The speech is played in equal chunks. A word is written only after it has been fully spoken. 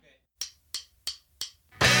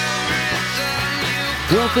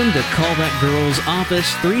Welcome to Call That Girl's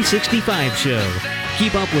Office 365 show.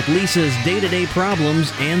 Keep up with Lisa's day-to-day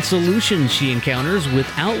problems and solutions she encounters with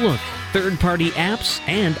Outlook, third-party apps,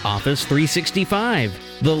 and Office 365.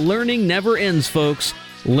 The learning never ends, folks.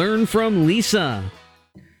 Learn from Lisa.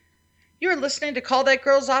 You're listening to Call That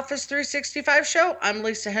Girl's Office 365 show. I'm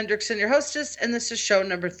Lisa Hendrickson, your hostess, and this is show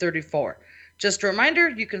number 34. Just a reminder,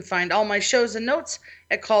 you can find all my shows and notes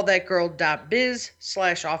at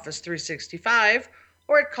callthatgirl.biz/office365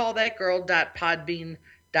 or at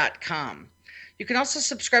callthatgirl.podbean.com. You can also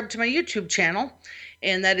subscribe to my YouTube channel,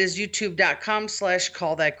 and that is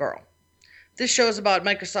youtube.com/callthatgirl. This show is about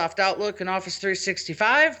Microsoft Outlook and Office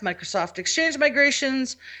 365, Microsoft Exchange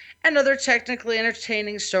migrations, and other technically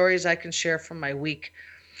entertaining stories I can share from my week.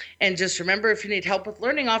 And just remember, if you need help with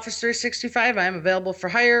learning Office 365, I am available for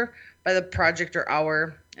hire by the project or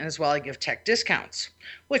hour, and as well I give tech discounts,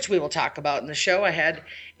 which we will talk about in the show. I had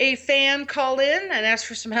a fan call in and ask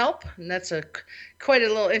for some help, and that's quite a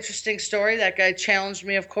little interesting story. That guy challenged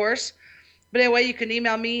me, of course. But anyway, you can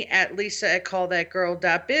email me at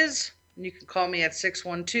lisa@callthatgirl.biz, and you can call me at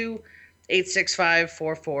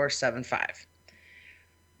 612-865-4475.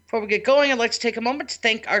 Before we get going, I'd like to take a moment to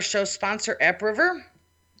thank our show sponsor, AppRiver,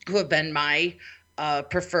 who have been my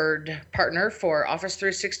preferred partner for Office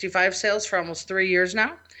 365 sales for almost 3 years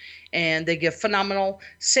now. And they give phenomenal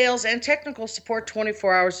sales and technical support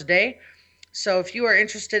 24 hours a day. So if you are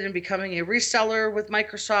interested in becoming a reseller with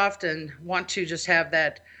Microsoft and want to just have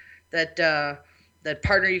that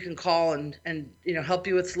partner you can call and help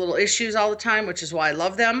you with little issues all the time, which is why I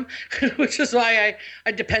love them, which is why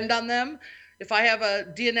I depend on them. If I have a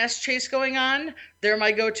DNS chase going on, they're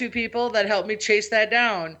my go-to people that help me chase that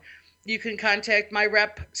down. You can contact my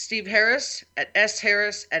rep, Steve Harris, at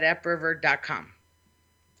sharris@appriver.com.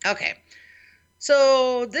 Okay,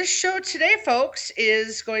 so this show today, folks,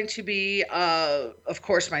 is going to be, of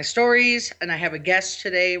course, my stories, and I have a guest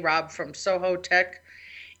today, Rob from Soho Tech,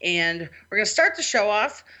 and we're going to start the show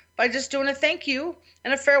off by just doing a thank you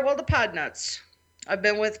and a farewell to Podnutz. I've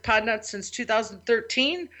been with Podnutz since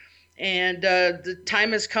 2013, and the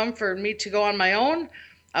time has come for me to go on my own.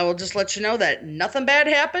 I will just let you know that nothing bad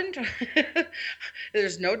happened.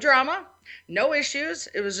 There's no drama, no issues.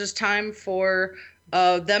 It was just time for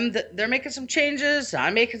them. They're making some changes.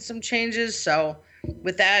 I'm making some changes. So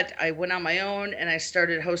with that, I went on my own and I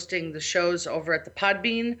started hosting the shows over at the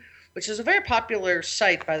Podbean, which is a very popular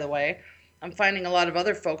site, by the way. I'm finding a lot of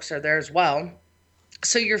other folks are there as well.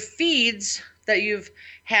 So your feeds that you've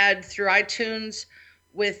had through iTunes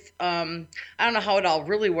with, I don't know how it all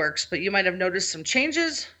really works, but you might have noticed some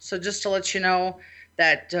changes. So just to let you know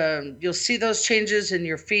that you'll see those changes in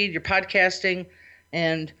your feed, your podcasting,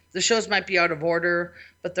 and the shows might be out of order,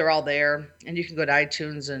 but they're all there. And you can go to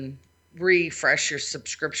iTunes and refresh your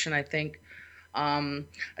subscription, I think.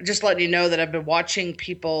 Just letting you know that I've been watching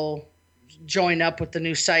people join up with the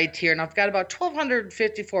new site here, and I've got about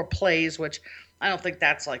 1,254 plays, which I don't think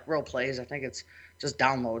that's like real plays. I think it's just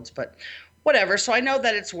downloads, but whatever. So I know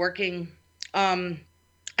that it's working. I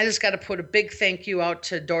just got to put a big thank you out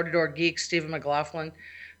to Door to Door Geek, Stephen McLaughlin,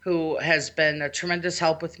 who has been a tremendous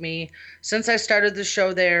help with me since I started the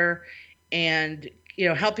show there, and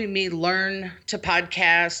helping me learn to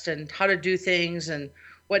podcast and how to do things and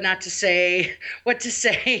what not to say, what to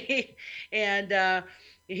say. And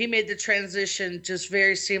he made the transition just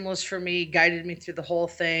very seamless for me, guided me through the whole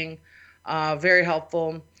thing, very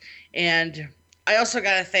helpful. And I also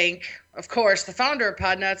got to thank, of course, the founder of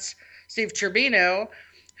Podnutz, Steve Turbino,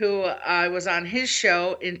 who I was on his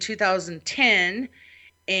show in 2010.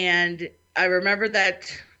 And I remember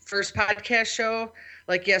that first podcast show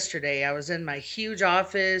like yesterday. I was in my huge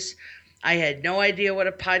office. I had no idea what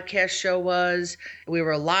a podcast show was. We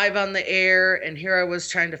were live on the air, and here I was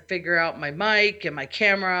trying to figure out my mic and my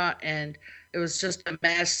camera, and it was just a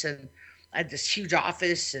mess. And I had this huge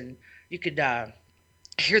office, and you could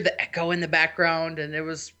hear the echo in the background, and it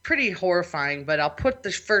was pretty horrifying. But I'll put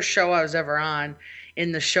the first show I was ever on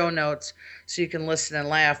in the show notes so you can listen and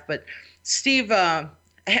laugh. But Steve had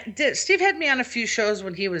me on a few shows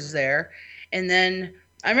when he was there, and then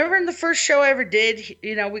I remember in the first show I ever did,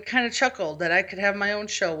 we kind of chuckled that I could have my own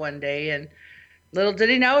show one day, and little did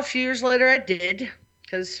he know, a few years later I did,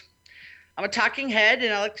 because I'm a talking head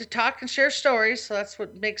and I like to talk and share stories, so that's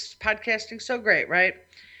what makes podcasting so great, right?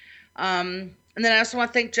 And then I also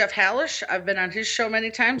want to thank Jeff Hallish. I've been on his show many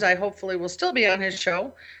times. I hopefully will still be on his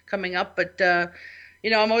show coming up, but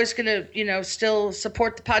I'm always going to, still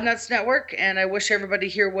support the Podnutz Network, and I wish everybody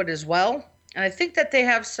here would as well. And I think that they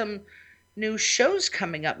have some new shows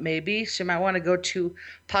coming up maybe, so you might want to go to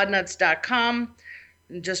podnutz.com.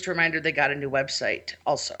 And just a reminder, they got a new website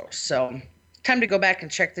also. So Time to go back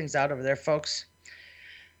and check things out over there, folks.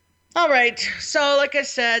 All right. So, like I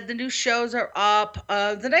said, the new shows are up.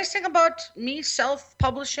 The nice thing about me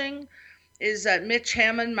self-publishing is that Mitch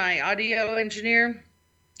Hammond, my audio engineer,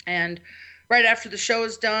 and right after the show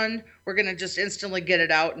is done, we're going to just instantly get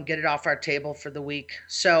it out and get it off our table for the week.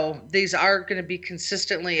 So these are going to be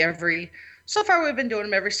consistently so far we've been doing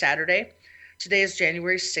them every Saturday. Today is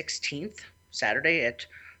January 16th, Saturday at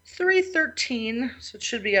 3:13. So it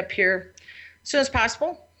should be up here as soon as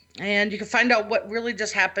possible. And you can find out what really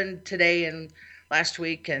just happened today and last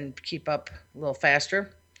week and keep up a little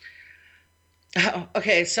faster.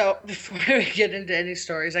 Okay, so before we get into any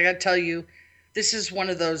stories, I got to tell you, this is one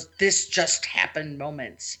of those this just happened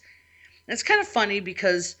moments. And it's kind of funny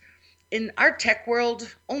because in our tech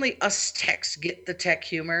world, only us techs get the tech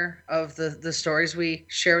humor of the stories we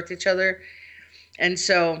share with each other. And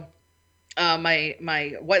so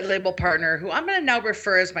my white label partner, who I'm going to now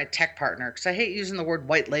refer as my tech partner, because I hate using the word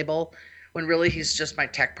white label when really he's just my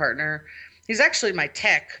tech partner. He's actually my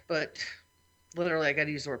tech, but literally I got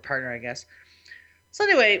to use the word partner, I guess. So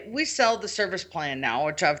anyway, we sell the service plan now,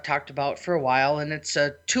 which I've talked about for a while, and it's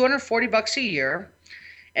 $240 a year.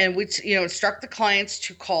 And we, instruct the clients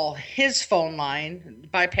to call his phone line,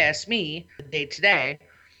 bypass me day to day.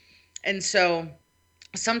 And so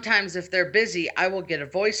sometimes if they're busy, I will get a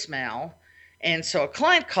voicemail. And so a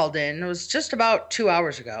client called in, it was just about 2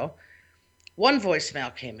 hours ago. One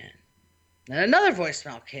voicemail came in, then another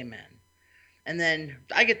voicemail came in. And then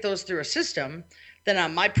I get those through a system. Then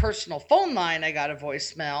on my personal phone line, I got a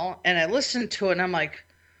voicemail, and I listened to it, and I'm like,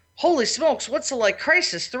 holy smokes, what's a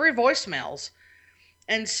crisis? 3 voicemails.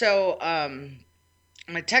 And so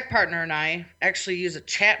my tech partner and I actually use a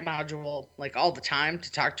chat module all the time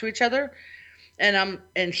to talk to each other. And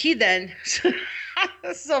he then,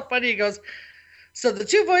 that's so funny, he goes, so the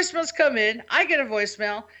 2 voicemails come in, I get a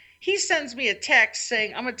voicemail, he sends me a text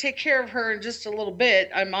saying, I'm going to take care of her in just a little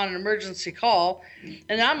bit, I'm on an emergency call,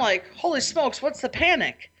 and I'm like, holy smokes, what's the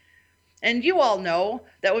panic? And you all know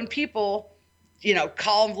that when people,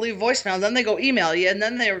 call and leave voicemail, then they go email you, and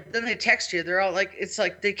then they text you, they're all like, it's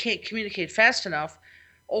like they can't communicate fast enough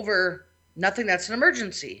over nothing that's an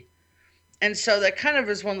emergency. And so that kind of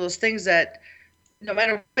is one of those things that no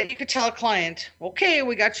matter what, you could tell a client, okay,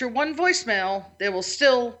 we got your 1 voicemail, they will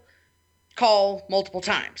still call multiple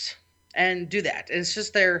times and do that. And it's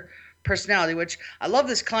just their personality, which I love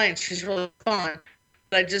this client. She's really fun.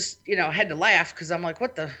 But I just, had to laugh because I'm like,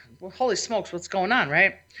 holy smokes, what's going on,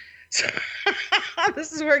 right? So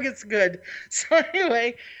this is where it gets good. So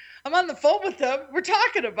anyway, I'm on the phone with him. We're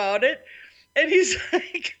talking about it. And he's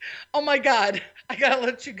like, oh my God, I got to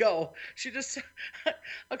let you go. She just,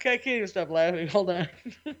 okay, I can't even stop laughing. Hold on.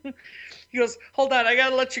 He goes, hold on, I got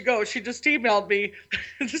to let you go. She just emailed me.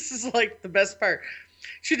 This is the best part.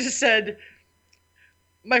 She just said,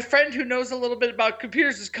 my friend who knows a little bit about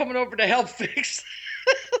computers is coming over to help fix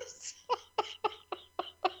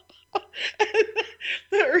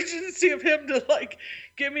the urgency of him to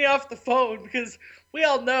get me off the phone, because we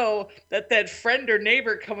all know that friend or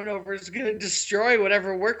neighbor coming over is going to destroy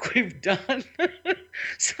whatever work we've done.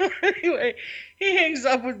 So anyway, he hangs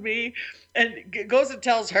up with me and goes and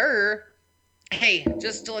tells her, hey,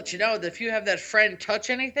 just to let you know that if you have that friend touch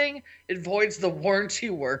anything, it voids the warranty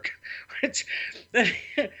work. Which,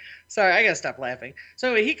 sorry, I got to stop laughing. So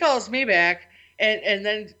anyway, he calls me back and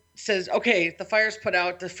then says, okay, the fire's put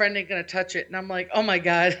out, the friend ain't going to touch it. And I'm like, oh my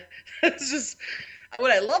God. It's just,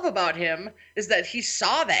 what I love about him is that he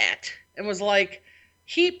saw that and was like,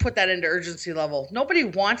 he put that into urgency level. Nobody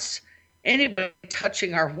wants anybody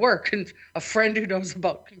touching our work. And a friend who knows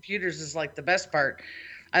about computers is the best part.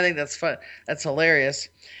 I think that's fun. That's hilarious.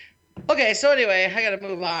 Okay, so anyway, I got to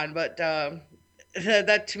move on. But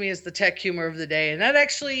that to me is the tech humor of the day. And that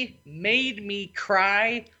actually made me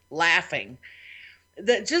cry laughing.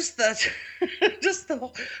 That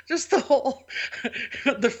the whole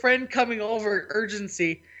the friend coming over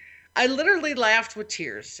urgency, I literally laughed with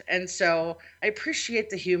tears. And so I appreciate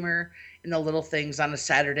the humor in the little things on a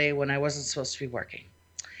Saturday when I wasn't supposed to be working.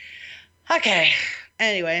 Okay,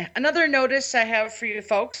 anyway, another notice I have for you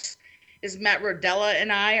folks is Matt Rodella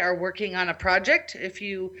and I are working on a project. If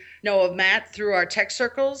you know of Matt through our tech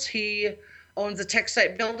circles, he owns a tech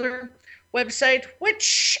site builder website,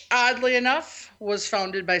 which oddly enough was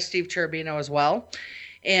founded by Steve Cherubino as well.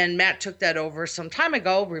 And Matt took that over some time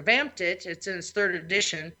ago, revamped it. It's in its 3rd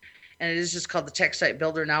edition, and it is just called the Tech Site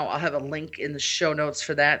Builder now. I'll have a link in the show notes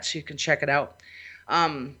for that so you can check it out.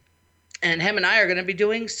 And him and I are going to be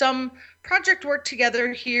doing some project work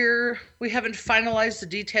together here. We haven't finalized the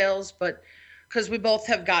details, but because we both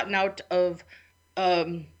have gotten out of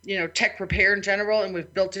tech repair in general, and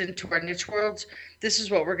we've built it into our niche worlds. This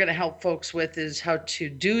is what we're going to help folks with, is how to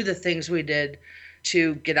do the things we did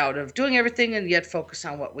to get out of doing everything and yet focus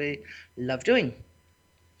on what we love doing.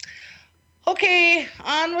 Okay,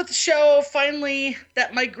 on with the show. Finally,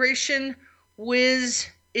 that migration whiz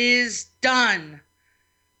is done.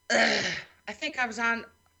 I think I was on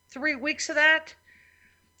 3 weeks of that,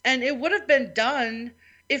 and it would have been done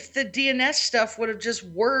if the DNS stuff would have just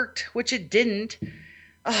worked, which it didn't.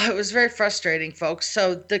 Oh, it was very frustrating, folks.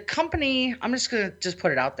 So the company, I'm just going to just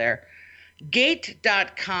put it out there.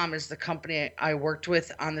 Gate.com is the company I worked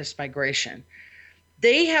with on this migration.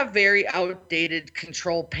 They have very outdated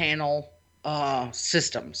control panel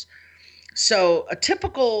systems. So a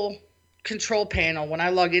typical control panel, when I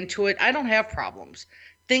log into it, I don't have problems.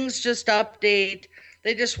 Things just update.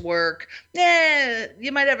 They just work.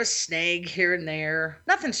 You might have a snag here and there.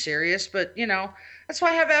 Nothing serious, but, that's why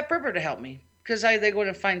I have AppRiver to help me, because they go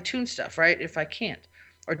to fine-tune stuff, right, if I can't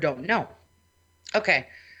or don't know. Okay,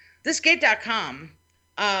 this Gate.com,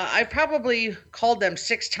 I probably called them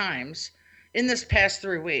 6 times in this past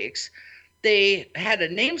 3 weeks. They had a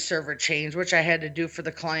name server change, which I had to do for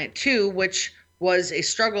the client too, which was a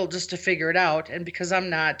struggle just to figure it out. And because I'm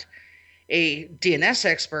not a DNS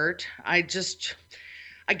expert, I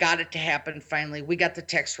got it to happen finally. We got the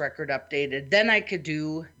text record updated. Then I could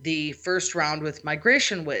do the first round with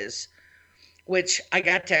Migration Wiz, which I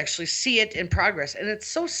got to actually see it in progress. And it's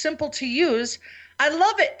so simple to use. I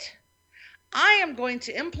love it. I am going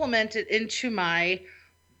to implement it into my,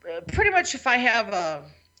 pretty much if I have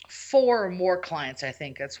 4 or more clients, I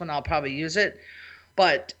think that's when I'll probably use it.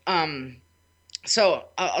 But so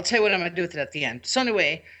I'll tell you what I'm going to do with it at the end. So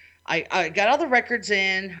anyway, I got all the records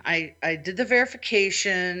in. I did the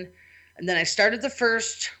verification, and then I started the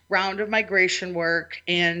first round of migration work.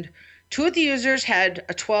 And 2 of the users had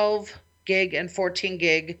a 12 gig and 14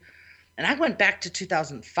 gig, and I went back to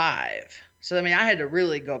 2005. So I had to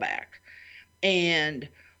really go back, and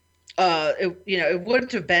it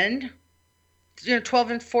wouldn't have been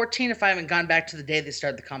 12 and 14 if I haven't gone back to the day they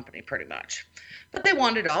started the company, pretty much. But they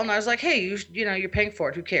wanted it all, and I was like, hey, you're paying for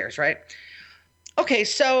it. Who cares, right? Okay,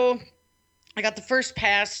 so I got the first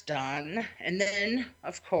pass done, and then,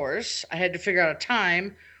 of course, I had to figure out a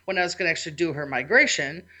time when I was going to actually do her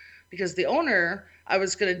migration, because the owner, I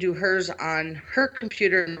was going to do hers on her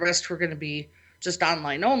computer, and the rest were going to be just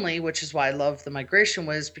online only, which is why I love the Migration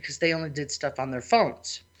Wiz, because they only did stuff on their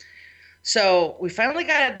phones. So we finally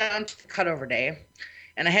got it down to the cutover day,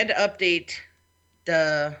 and I had to update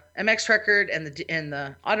the MX record and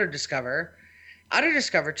the auto-discover.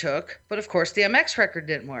 Auto-discover took, but of course the MX record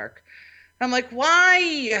didn't work. And I'm like,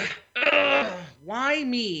 why? Ugh, why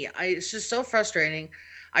me? It's just so frustrating.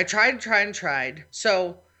 I tried.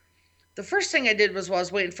 So the first thing I did was, while I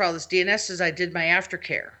was waiting for all this DNS, I did my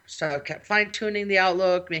aftercare. So I kept fine-tuning the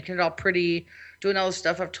Outlook, making it all pretty, doing all the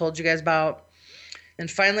stuff I've told you guys about.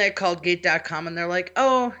 And finally I called Gate.com, and they're like,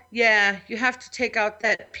 oh, yeah, you have to take out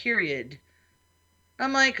that period.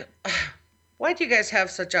 I'm like, why do you guys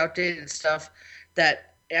have such outdated stuff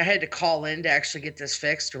that I had to call in to actually get this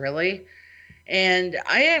fixed, really? And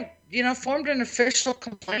I, formed an official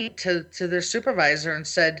complaint to their supervisor and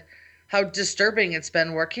said how disturbing it's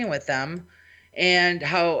been working with them, and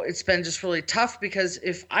how it's been just really tough, because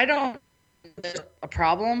if I don't have a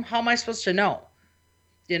problem, how am I supposed to know?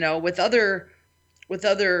 With other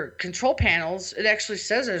control panels, it actually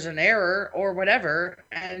says there's an error or whatever,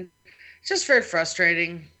 and it's just very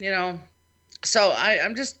frustrating, So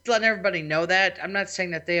I'm just letting everybody know that. I'm not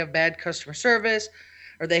saying that they have bad customer service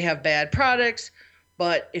or they have bad products,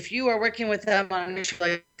 but if you are working with them on an issue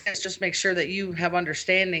like this, just make sure that you have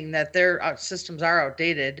understanding that their systems are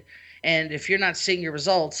outdated, and if you're not seeing your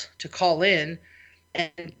results, to call in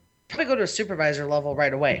and probably go to a supervisor level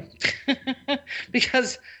right away.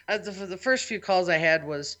 Because the first few calls I had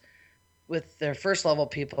was with their first level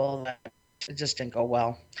people, it just didn't go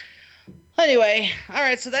well. Anyway, all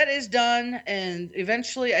right, so that is done, and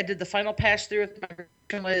eventually I did the final pass through with my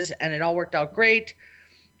Liz, and it all worked out great,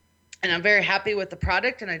 and I'm very happy with the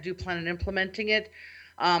product, and I do plan on implementing it.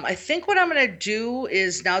 I think what I'm going to do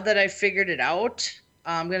is, now that I've figured it out,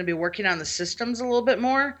 I'm going to be working on the systems a little bit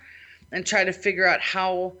more and try to figure out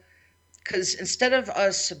how, because instead of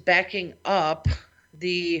us backing up all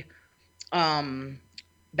the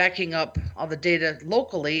data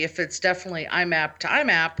locally, if it's definitely IMAP to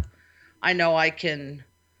IMAP, I know I can,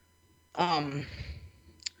 1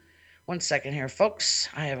 second here, folks.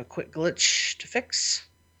 I have a quick glitch to fix.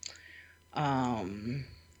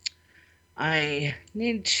 I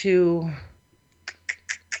need to,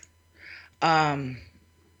 I'm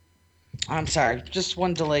sorry, just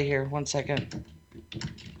one delay here, 1 second.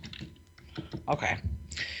 Okay,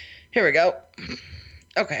 here we go.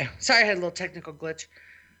 Okay, sorry I had a little technical glitch.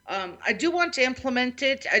 I do want to implement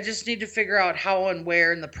it. I just need to figure out how and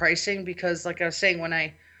where and the pricing because, like I was saying, when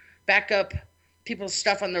I back up people's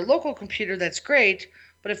stuff on their local computer, that's great.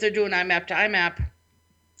 But if they're doing IMAP to IMAP,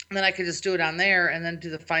 then I could just do it on there and then do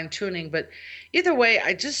the fine tuning. But either way,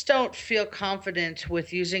 I just don't feel confident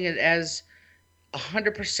with using it as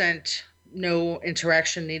 100% no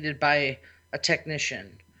interaction needed by a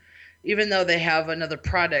technician. Even though they have another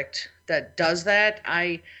product that does that,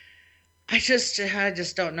 I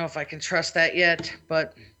just don't know if I can trust that yet,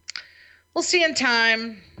 but we'll see in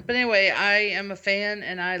time. But anyway, I am a fan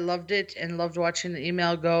and I loved it and loved watching the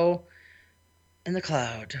email go in the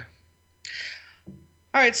cloud.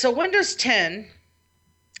 All right, so Windows 10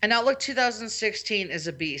 and Outlook 2016 is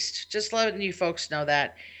a beast. Just letting you folks know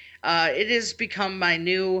that. It has become my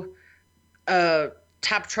new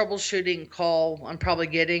top troubleshooting call I'm probably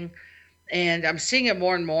getting, and I'm seeing it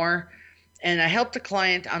more and more. And I helped a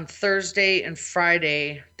client on Thursday and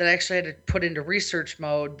Friday that I actually had to put into research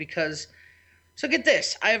mode because, so get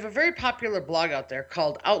this, I have a very popular blog out there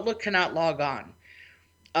called Outlook Cannot Log On.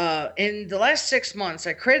 In the last 6 months,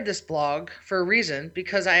 I created this blog for a reason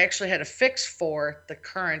because I actually had a fix for the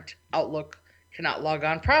current Outlook Cannot Log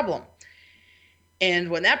On problem. And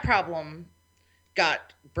when that problem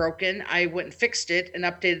got broken, I went and fixed it and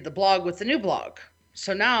updated the blog with the new blog.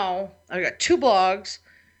 So now I've got 2 blogs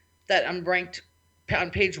that I'm ranked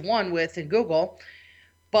on page 1 with in Google,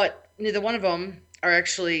 but neither one of them are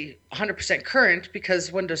actually 100% current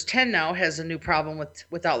because Windows 10 now has a new problem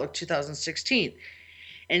with Outlook 2016.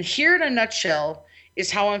 And here in a nutshell is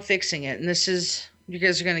how I'm fixing it. And this is, you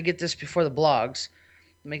guys are going to get this before the blogs.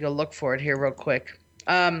 Let me go look for it here real quick.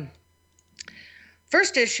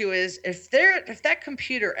 First issue is if that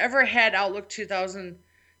computer ever had Outlook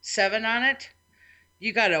 2007 on it,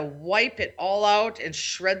 you got to wipe it all out and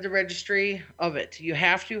shred the registry of it. You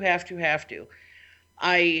have to.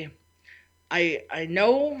 I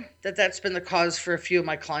know that that's been the cause for a few of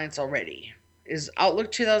my clients already. Is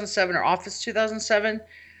Outlook 2007 or Office 2007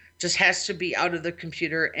 just has to be out of the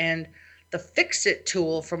computer, and the Fix-It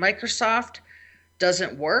tool for Microsoft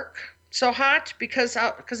doesn't work so hot because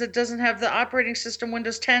it doesn't have the operating system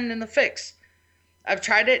Windows 10 in the fix. I've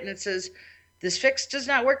tried it and it says this fix does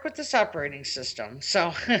not work with this operating system.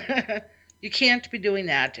 So you can't be doing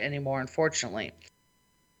that anymore, unfortunately.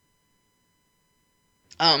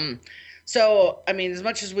 So, I mean, as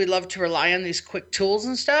much as we love to rely on these quick tools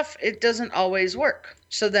and stuff, it doesn't always work.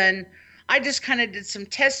 So then I just kind of did some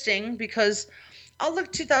testing because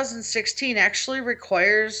Outlook 2016 actually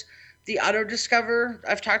requires the auto discover.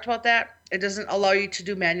 I've talked about that. It doesn't allow you to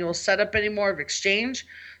do manual setup anymore of Exchange.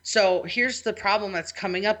 So here's the problem that's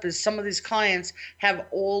coming up is some of these clients have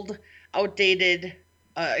old, outdated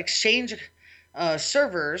Exchange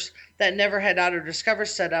servers that never had auto discover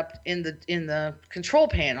set up in the control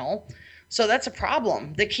panel. So that's a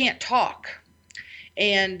problem. They can't talk.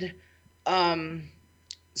 And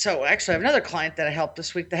so actually I have another client that I helped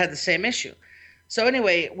this week that had the same issue. So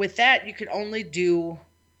anyway, with that, you could only do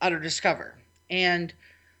auto discover. And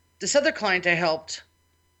this other client I helped,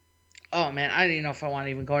 oh man, I don't even know if I want to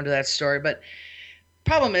even go into that story, but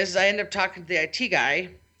problem is I ended up talking to the IT guy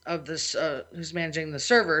of this who's managing the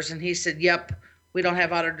servers, and he said, yep, we don't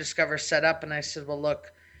have auto discover set up. And I said, well,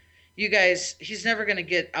 look, you guys, he's never going to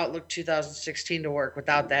get Outlook 2016 to work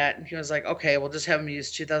without that. And he was like, okay, we'll just have him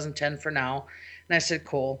use 2010 for now. And I said,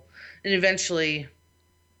 cool. And eventually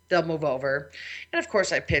they'll move over. And of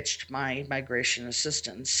course I pitched my migration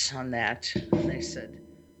assistance on that. And they said,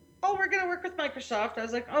 oh, we're going to work with Microsoft. I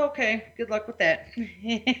was like, oh, okay, good luck with that.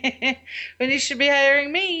 But you should be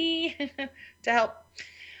hiring me to help.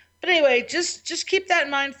 But anyway, just keep that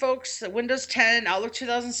in mind, folks. That Windows 10, Outlook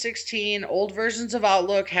 2016, old versions of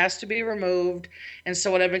Outlook has to be removed. And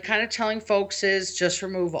so what I've been kind of telling folks is just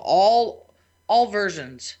remove all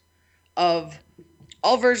versions of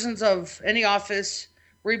any Office,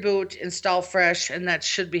 reboot, install fresh, and that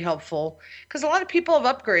should be helpful. Because a lot of people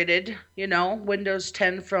have upgraded, Windows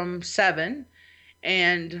 10 from 7.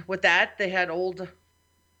 And with that, they had old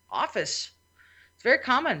Office. It's very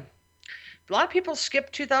common. A lot of people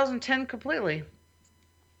skip 2010 completely.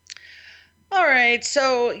 All right,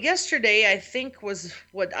 so yesterday I think was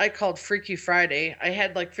what I called Freaky Friday. I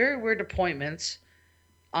had very weird appointments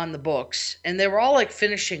on the books, and they were all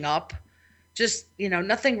finishing up. Just,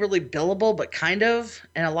 nothing really billable, but kind of.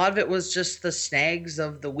 And a lot of it was just the snags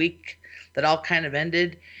of the week that all kind of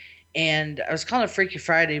ended. And I was calling it Freaky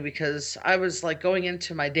Friday because I was going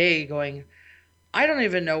into my day going, I don't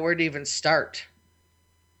even know where to even start.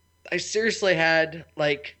 I seriously had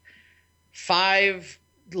 5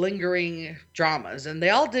 lingering dramas, and they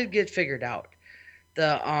all did get figured out.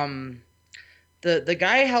 The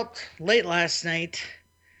guy helped late last night,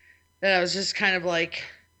 and I was just kind of like,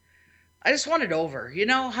 I just want it over. You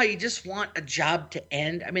know how you just want a job to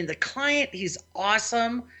end? I mean, the client, he's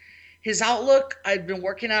awesome. His Outlook, I'd been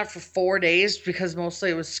working on it for 4 days because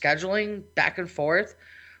mostly it was scheduling back and forth,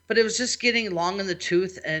 but it was just getting long in the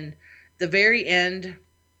tooth. And the very end,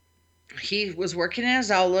 he was working in his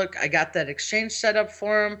Outlook. I got that Exchange set up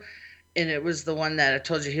for him, and it was the one that I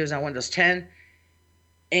told you he was on Windows 10.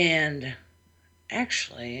 And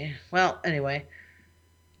actually, well, anyway,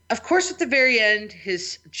 of course, at the very end,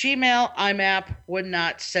 his Gmail IMAP would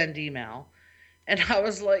not send email. And I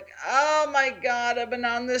was like, oh my God, I've been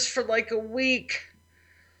on this for like a week.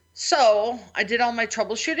 So I did all my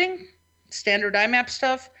troubleshooting, standard IMAP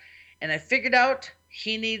stuff, and I figured out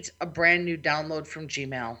he needs a brand new download from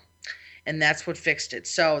Gmail. And that's what fixed it.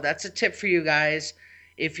 So that's a tip for you guys.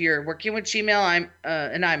 If you're working with Gmail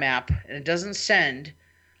and IMAP and it doesn't send,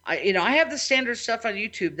 I have the standard stuff on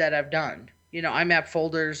YouTube that I've done, IMAP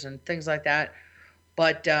folders and things like that.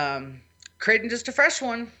 But creating just a fresh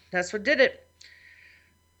one, that's what did it.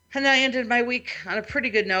 And I ended my week on a pretty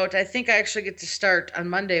good note. I think I actually get to start on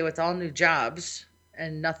Monday with all new jobs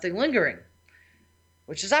and nothing lingering,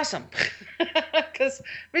 which is awesome. Because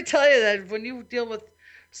let me tell you that when you deal with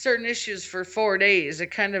certain issues for 4 days, it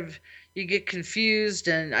kind of, you get confused,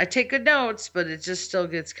 and I take good notes, but it just still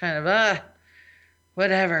gets kind of,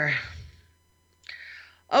 whatever.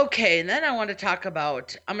 Okay, and then I want to talk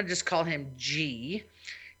about, I'm going to just call him G.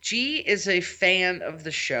 G is a fan of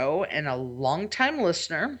the show and a longtime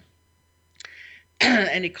listener.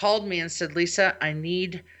 And he called me and said, Lisa, I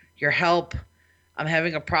need your help. I'm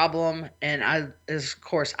having a problem. And of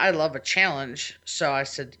course, I love a challenge. So I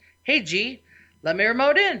said, hey, G, let me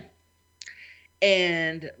remote in.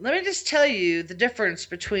 And let me just tell you the difference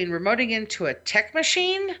between remoting into a tech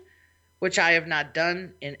machine, which I have not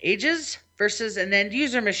done in ages, versus an end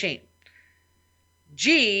user machine.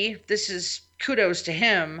 G, this is kudos to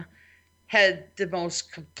him, had the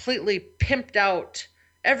most completely pimped out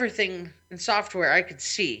everything in software I could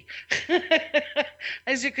see.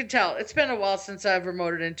 As you can tell, it's been a while since I've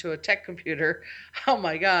remoted into a tech computer. Oh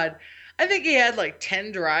my God. I think he had like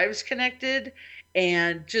 10 drives connected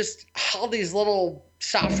and just all these little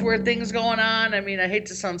software things going on. I mean, I hate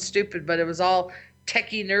to sound stupid, but it was all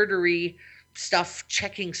techie nerdery stuff,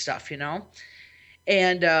 checking stuff,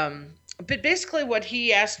 And but basically what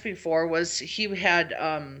he asked me for was he had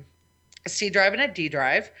a C drive and a D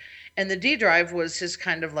drive. And the D drive was his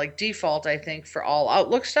kind of like default, I think, for all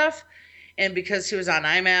Outlook stuff. And because he was on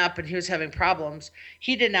IMAP and he was having problems,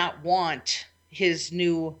 he did not want his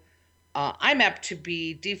new IMAP to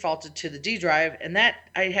be defaulted to the D drive. And that,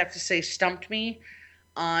 I have to say, stumped me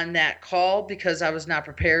on that call because I was not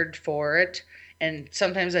prepared for it. And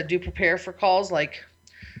sometimes I do prepare for calls like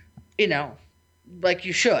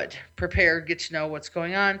you should prepare, get to know what's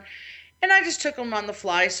going on. And I just took him on the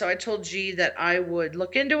fly. So I told G that I would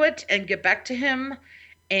look into it and get back to him.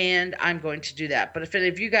 And I'm going to do that. But if any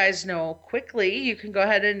of you guys know quickly, you can go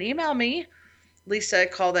ahead and email me,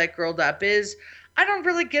 lisa@callthatgirl.biz. I don't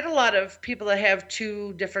really get a lot of people that have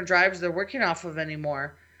 2 different drives they're working off of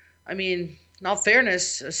anymore. I mean, in all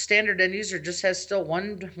fairness, a standard end user just has still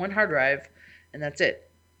one hard drive, and that's it.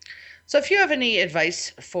 So if you have any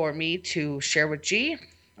advice for me to share with G,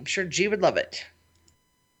 I'm sure G would love it.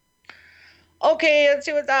 Okay, let's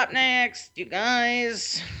see what's up next, you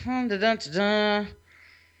guys. Well,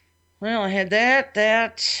 I had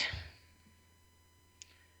that.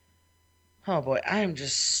 Oh boy, I am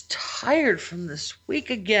just tired from this week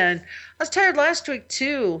again. I was tired last week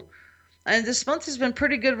too. And this month has been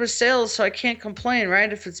pretty good with sales, so I can't complain,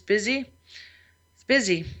 right? If it's busy, it's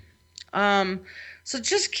busy. So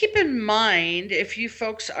just keep in mind, if you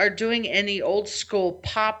folks are doing any old school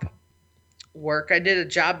pop work, I did a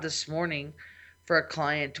job this morning for a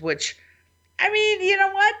client, which, I mean, you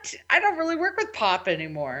know what? I don't really work with pop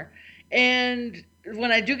anymore. And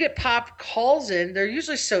when I do get pop calls in, they're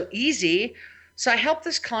usually so easy. So I helped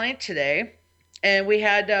this client today, and we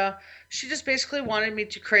had, she just basically wanted me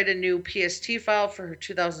to create a new PST file for her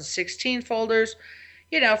 2016 folders,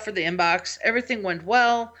 for the inbox. Everything went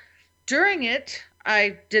well. During it,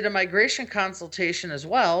 I did a migration consultation as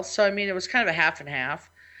well. So, I mean, it was kind of a half and half.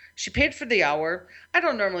 She paid for the hour. I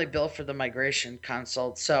don't normally bill for the migration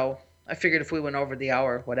consult, so I figured if we went over the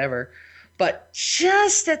hour, whatever. But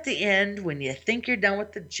just at the end, when you think you're done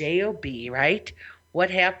with the job, right?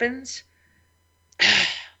 What happens?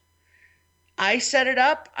 I set it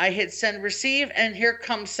up. I hit send receive, and here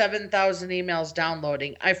comes 7,000 emails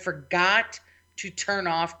downloading. I forgot to turn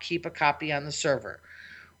off keep a copy on the server,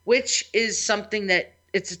 which is something that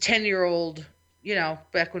it's a 10-year-old,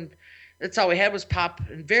 back when that's all we had was POP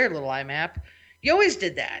and very little IMAP. You always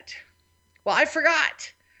did that. Well, I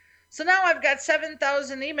forgot. So now I've got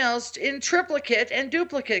 7,000 emails in triplicate and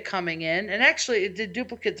duplicate coming in. And actually, it did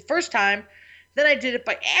duplicate the first time. Then I did it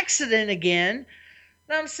by accident again.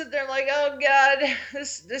 And I'm sitting there like, oh, God,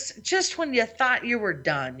 this just when you thought you were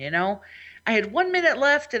done, I had 1 minute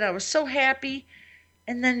left, and I was so happy.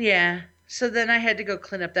 And then, so then I had to go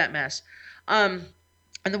clean up that mess. And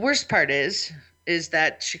the worst part is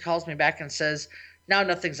that she calls me back and says, now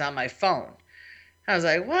nothing's on my phone. I was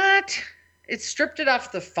like, what? It stripped it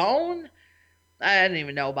off the phone? I didn't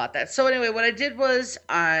even know about that. So anyway, what I did was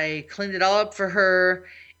I cleaned it all up for her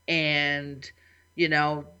and,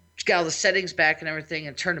 got all the settings back and everything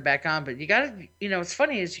and turned it back on. But you got to, what's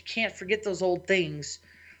funny is you can't forget those old things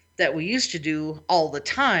that we used to do all the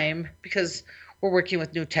time because we're working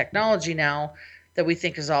with new technology now that we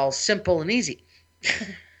think is all simple and easy.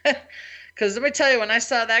 Because let me tell you, when I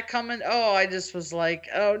saw that coming, I just was like,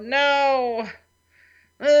 oh no.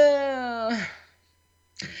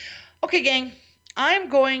 Okay, gang. I'm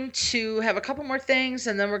going to have a couple more things,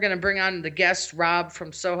 and then we're going to bring on the guest, Rob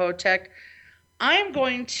from Soho Tech. I'm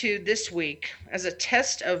going to, this week, as a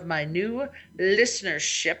test of my new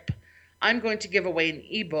listenership, I'm going to give away an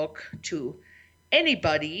ebook to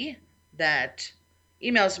anybody that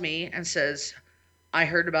emails me and says, I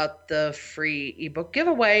heard about the free ebook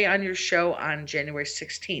giveaway on your show on January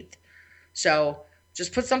 16th. So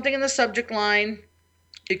just put something in the subject line.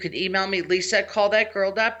 You could email me,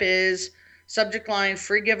 lisa@callthatgirl.biz, subject line,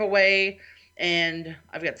 free giveaway, and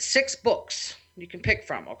I've got 6 books you can pick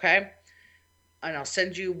from, okay? And I'll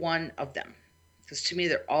send you one of them, because to me,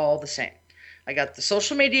 they're all the same. I got the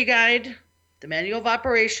social media guide, the manual of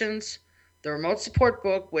operations, the remote support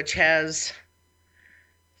book, which has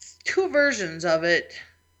 2 versions of it,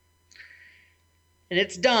 and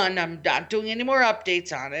it's done. I'm not doing any more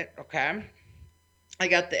updates on it, okay? I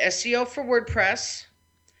got the SEO for WordPress,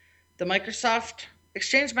 the Microsoft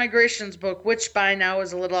Exchange Migrations book, which by now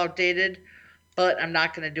is a little outdated, but I'm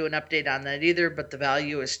not going to do an update on that either, but the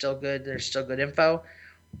value is still good. There's still good info.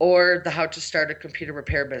 Or the How to Start a Computer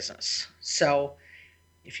Repair Business. So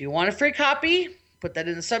if you want a free copy, put that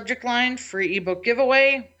in the subject line, free ebook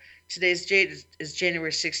giveaway. Today's date is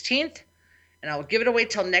January 16th, and I'll give it away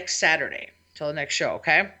till next Saturday, till the next show,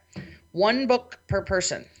 okay? 1 book per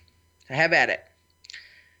person. So have at it.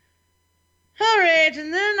 All right,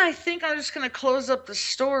 and then I think I'm just going to close up the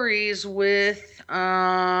stories with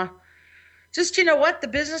just, the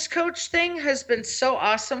business coach thing has been so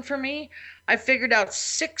awesome for me. I figured out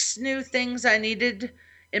 6 new things I needed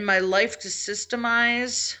in my life to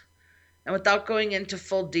systemize. And without going into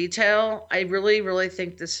full detail, I really, really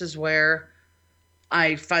think this is where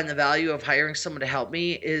I find the value of hiring someone to help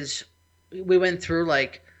me is we went through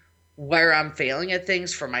like where I'm failing at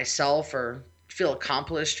things for myself or feel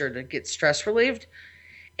accomplished or to get stress relieved.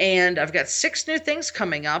 And I've got 6 new things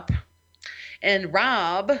coming up. And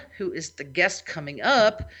Rob, who is the guest coming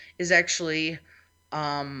up, is actually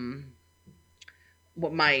my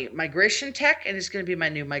migration tech, and he's going to be my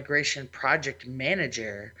new migration project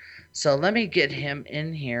manager. So let me get him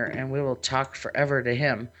in here, and we will talk forever to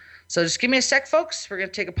him. So just give me a sec, folks. We're going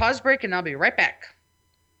to take a pause break, and I'll be right back.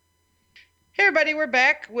 Hey, everybody. We're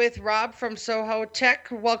back with Rob from Soho Tech.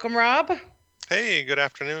 Welcome, Rob. Hey, good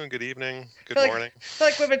afternoon, good evening, good morning. I feel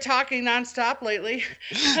like we've been talking nonstop lately.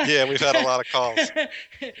 Yeah, we've had a lot of calls.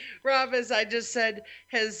 Rob, as I just said,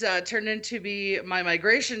 has turned into be my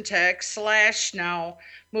migration tech / now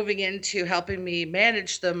moving into helping me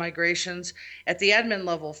manage the migrations at the admin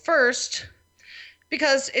level first,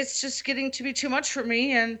 because it's just getting to be too much for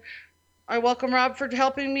me, and I welcome Rob for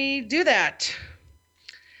helping me do that.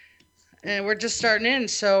 And we're just starting in,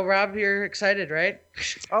 so Rob, you're excited, right?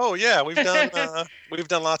 Oh yeah, we've done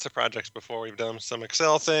lots of projects before. We've done some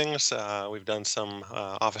Excel things. We've done some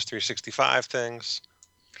Office 365 things.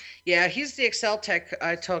 Yeah, he's the Excel tech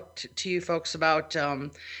I talked to you folks about.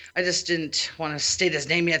 I just didn't want to state his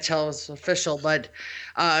name yet till it was official, but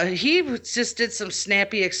he just did some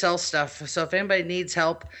snappy Excel stuff. So if anybody needs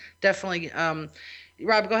help, definitely.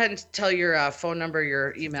 Rob, go ahead and tell your phone number,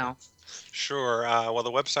 your email. Sure. Well,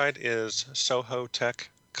 the website is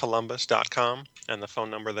sohotechcolumbus.com, and the phone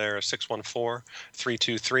number there is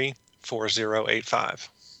 614-323-4085.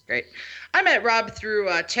 Great. I met Rob through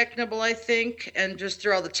Technibble, I think, and just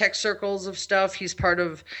through all the tech circles of stuff. He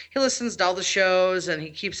listens to all the shows, and he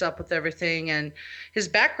keeps up with everything. And his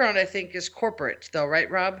background, I think, is corporate, though,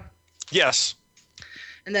 right, Rob? Yes.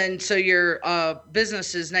 And then so your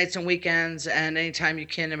business is nights and weekends and anytime you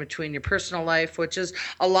can in between your personal life, which is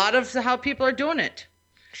a lot of how people are doing it.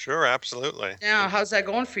 Sure, absolutely. Yeah, how's that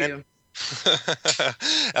going for And you?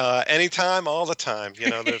 anytime, all the time.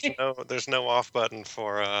 There's no off button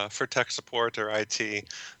for tech support or IT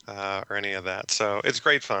or any of that. So it's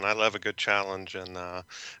great fun. I love a good challenge and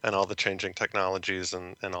all the changing technologies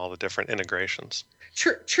and all the different integrations.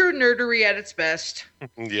 True nerdery at its best.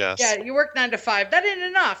 Yeah, Yes. you work 9 to 5. That ain't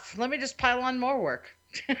enough. Let me just pile on more work.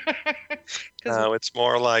 Because It's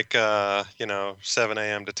more like 7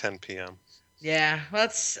 a.m. to 10 p.m. yeah,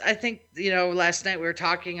 that's. I think last night we were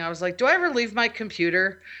talking. I was like, "Do I ever leave my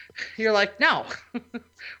computer?" You're like, "No,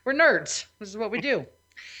 we're nerds. This is what we do."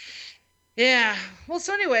 Yeah. Well,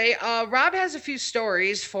 so anyway, Rob has a few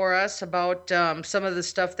stories for us about some of the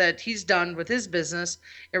stuff that he's done with his business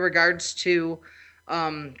in regards to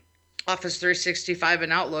um, Office 365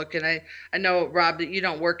 and Outlook. And I know, Rob, that you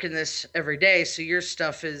don't work in this every day, so your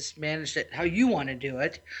stuff is managed at how you want to do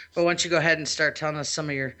it. But why don't you go ahead and start telling us some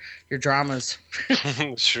of your dramas?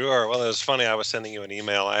 Sure. Well, it was funny. I was sending you an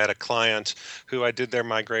email. I had a client who I did their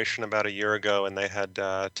migration about a year ago, and they had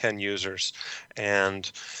 10 users, and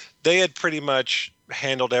they had pretty much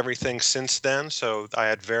handled everything since then. So I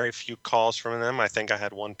had very few calls from them. I think I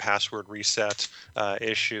had one password reset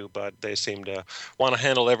issue, but they seem to want to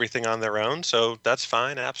handle everything on their own. So that's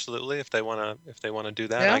fine, absolutely. If they want to do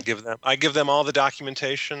that, Yeah. I give them all the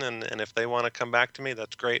documentation, and if they want to come back to me,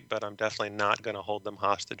 that's great. But I'm definitely not going to hold them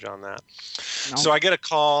hostage on that. No. So I get a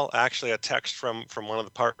call, actually a text from one of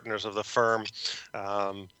the partners of the firm.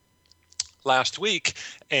 Um, Last week,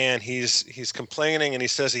 and he's complaining, and he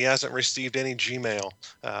says he hasn't received any Gmail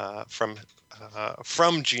from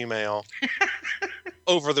Gmail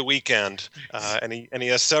over the weekend, and he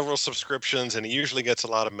has several subscriptions, and he usually gets a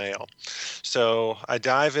lot of mail. So I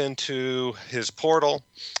dive into his portal,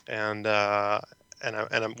 and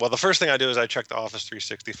well, the first thing I do is I check the Office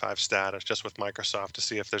 365 status just with Microsoft to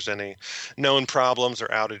see if there's any known problems or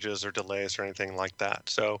outages or delays or anything like that.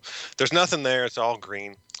 So there's nothing there. It's all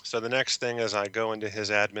green. So the next thing is I go into his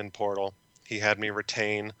admin portal. He had me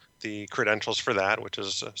retain the credentials for that, which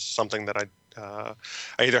is something that I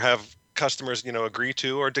either have customers, agree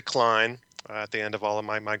to or decline at the end of all of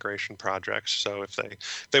my migration projects. So if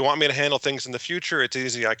they want me to handle things in the future, it's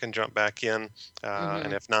easy. I can jump back in,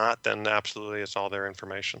 and if not, then absolutely, it's all their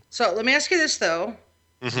information. So let me ask you this though.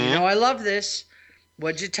 You Mm-hmm. know I love this.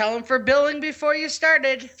 What'd you tell him for billing before you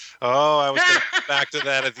started? Oh, I was going to get back to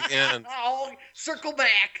that at the end. Oh, circle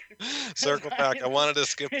back. Circle back. I wanted to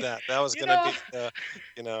skip that. That was You going to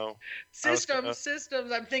know, be, I was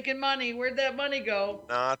systems. I'm thinking money. Where'd that money go?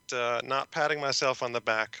 not patting myself on the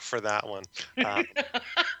back for that one. But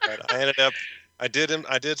I ended up. I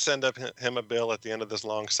did send him a bill at the end of this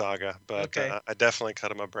long saga, but Okay. I definitely cut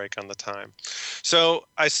him a break on the time. So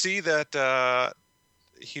I see that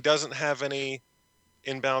he doesn't have any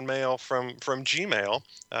inbound mail from Gmail,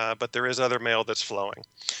 but there is other mail that's flowing.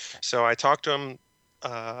 So I talked to him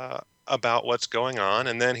about what's going on,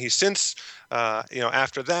 and then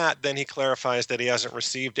after that, then he clarifies that he hasn't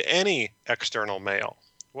received any external mail.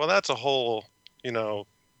 Well, that's a whole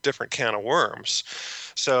different can of worms.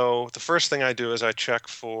 So the first thing I do is I check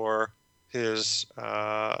for his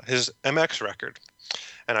MX record.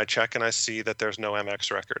 And I check and I see that there's no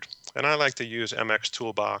MX record. And I like to use MX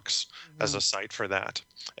Toolbox as a site for that.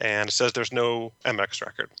 And it says there's no MX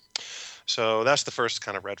record. So that's the first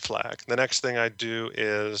kind of red flag. The next thing I do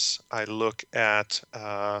is I look at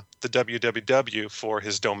the www for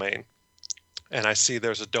his domain. And I see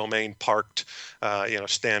there's a domain parked,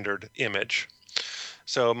 standard image.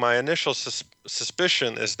 So my initial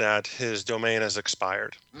suspicion is that his domain has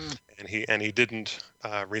expired, and he didn't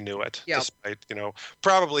renew it, Yep. despite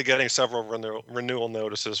probably getting several renewal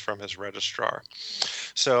notices from his registrar.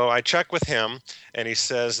 So I check with him, and he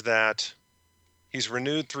says that he's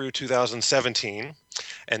renewed through 2017,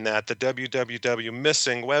 and that the www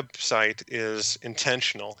missing website is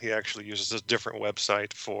intentional. He actually uses a different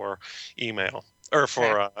website for email. Or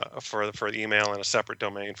for email and a separate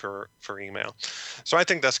domain for email. So I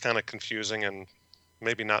think that's kind of confusing and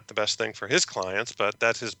maybe not the best thing for his clients, but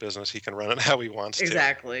that's his business. He can run it how he wants to.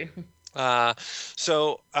 Exactly.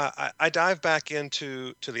 So I dive back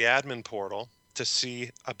into the admin portal to see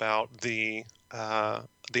about the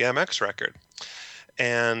MX record,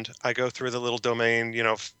 and I go through the little domain,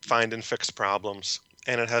 find and fix problems,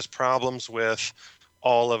 and it has problems with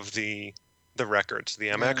all of the records, the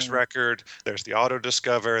MX record, there's the auto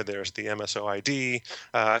discover, there's the MSOID,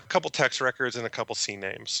 a couple text records, and a couple C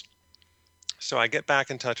names. So I get back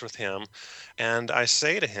in touch with him, and I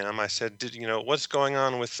say to him, I said, what's going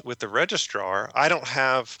on with the registrar? I don't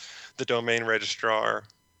have the domain registrar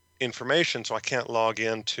information, so I can't log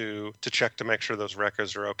in to check to make sure those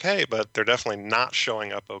records are okay, but they're definitely not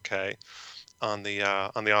showing up okay on the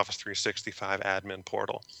Office 365 admin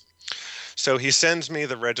portal. So he sends me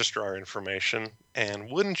the registrar information, and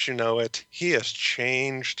wouldn't you know it, he has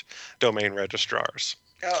changed domain registrars.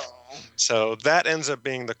 Oh. So that ends up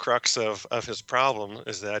being the crux of his problem,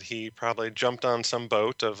 is that he probably jumped on some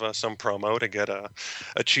boat of some promo to get a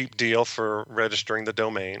cheap deal for registering the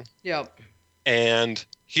domain. Yep. And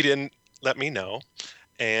he didn't let me know,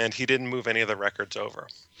 and he didn't move any of the records over.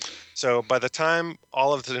 So by the time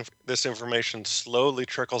all of this information slowly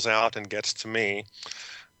trickles out and gets to me,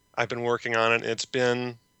 I've been working on it. It's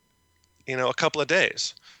been, a couple of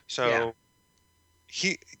days. So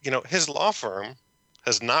his law firm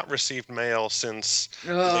has not received mail since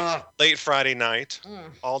late Friday night,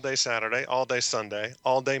 all day Saturday, all day Sunday,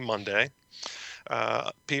 all day Monday.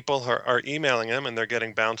 People are emailing him, and they're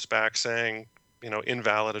getting bounce back saying,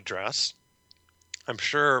 invalid address. I'm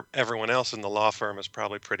sure everyone else in the law firm is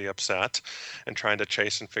probably pretty upset and trying to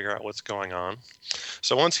chase and figure out what's going on.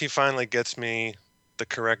 So once he finally gets me the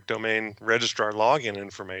correct domain registrar login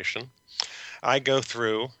information, I go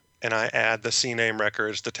through and I add the CNAME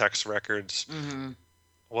records, the text records. Mm-hmm.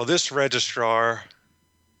 Well, this registrar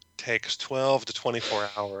takes 12 to 24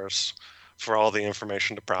 hours for all the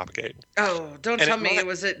information to propagate. Oh, don't tell me.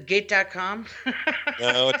 Was it gate.com?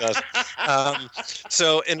 No, it doesn't.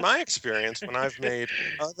 So in my experience, when I've made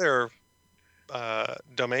other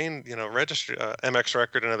domain, registry, MX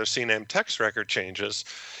record and other CNAME text record changes,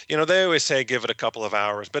 they always say give it a couple of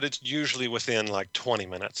hours, but it's usually within like 20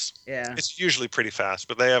 minutes. Yeah. It's usually pretty fast,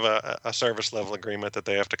 but they have a service level agreement that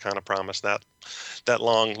they have to kind of promise that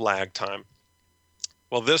long lag time.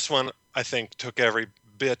 Well, this one, I think, took every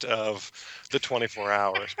bit of the 24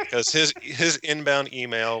 hours because his inbound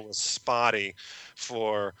email was spotty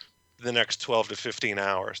for the next 12 to 15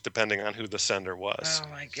 hours, depending on who the sender was. Oh,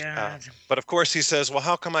 my God. But of course, he says, well,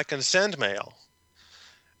 how come I can send mail?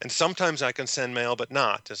 And sometimes I can send mail, but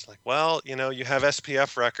not. It's like, well, you have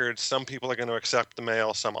SPF records. Some people are going to accept the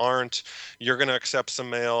mail. Some aren't. You're going to accept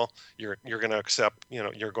some mail. You're going to accept,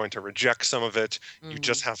 you're going to reject some of it. Mm-hmm. You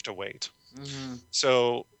just have to wait. Mm-hmm.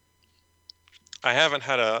 So I haven't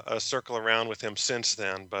had a circle around with him since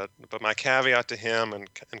then, but my caveat to him and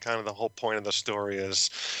kind of the whole point of the story is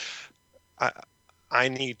I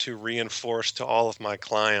need to reinforce to all of my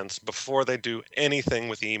clients before they do anything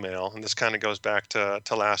with email, and this kind of goes back to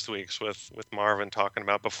last week's with Marvin talking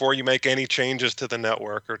about before you make any changes to the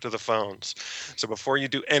network or to the phones. So before you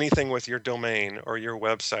do anything with your domain or your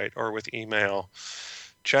website or with email,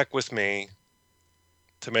 check with me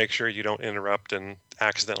to make sure you don't interrupt and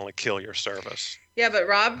accidentally kill your service. Yeah, but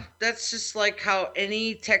Rob, that's just like how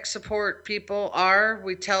any tech support people are.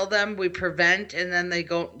 We tell them, we prevent, and then they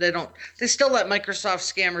still let Microsoft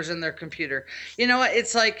scammers in their computer. You know what?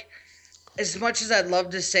 It's like, as much as I'd love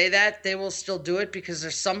to say that, they will still do it because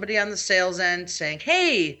there's somebody on the sales end saying,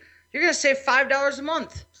 hey, you're going to save $5 a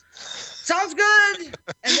month. Sounds good.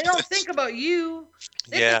 And they don't think about you.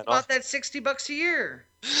 They think about that $60 a year.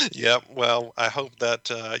 Yep. Well, I hope that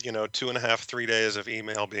 2.5, 3 days of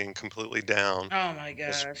email being completely down. Oh my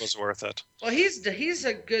gosh, was worth it. Well, he's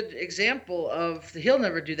a good example of he'll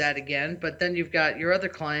never do that again. But then you've got your other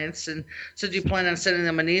clients, and so do you plan on sending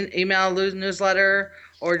them an email newsletter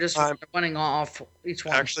or just running off each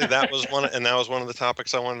one? Actually, that was one of the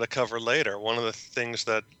topics I wanted to cover later. One of the things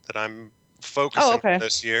that I'm focusing on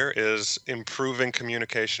this year is improving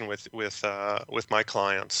communication with my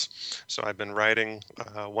clients. So I've been writing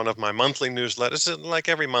one of my monthly newsletters. Like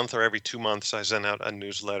every month or every 2 months, I send out a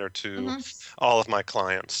newsletter to all of my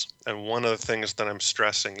clients. And one of the things that I'm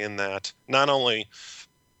stressing in that, not only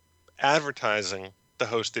advertising the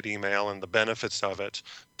hosted email and the benefits of it,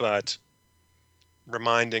 but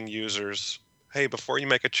reminding users, hey, before you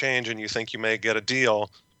make a change and you think you may get a deal,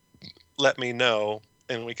 let me know,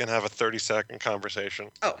 and we can have a 30-second conversation.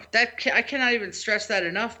 Oh, I cannot even stress that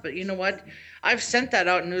enough. But you know what? I've sent that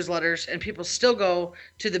out in newsletters, and people still go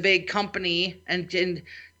to the big company, and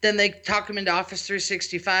then they talk them into Office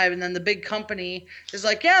 365, and then the big company is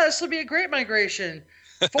like, yeah, this will be a great migration.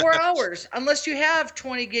 4 hours. Unless you have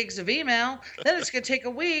 20 gigs of email, then it's going to take a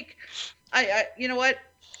week. You know what?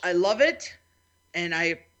 I love it, and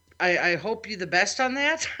I I hope you the best on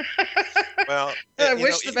that. Well, I you know,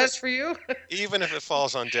 wish the best for you. even if it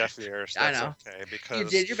falls on deaf ears, I that's know. okay, You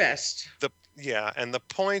because did your best. and the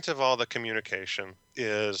point of all the communication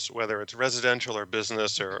is, whether it's residential or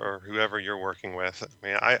business, or whoever you're working with. I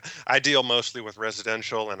mean, I deal mostly with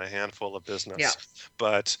residential and a handful of Yeah. business,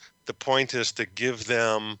 but the point is to give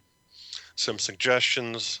them some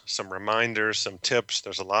suggestions, some reminders, some tips.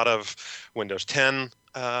 There's a lot of Windows 10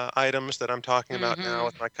 items that I'm talking about now Mm-hmm.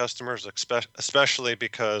 with my customers, especially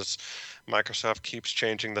because Microsoft keeps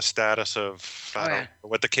changing the status of, Oh I don't yeah. know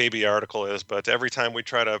what the KB article is, but every time we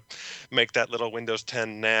try to make that little Windows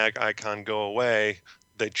 10 nag icon go away,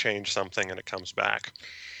 they change something and it comes back.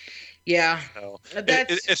 Yeah. So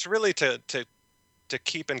That's it's really to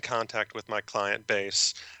keep in contact with my client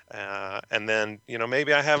base. And then,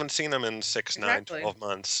 maybe I haven't seen them in 6, 9, exactly. 12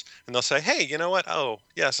 months. And they'll say, hey, you know what? Oh,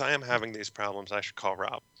 yes, I am having these problems. I should call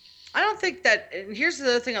Rob. I don't think that, and here's the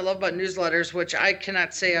other thing I love about newsletters, which I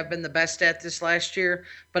cannot say I've been the best at this last year,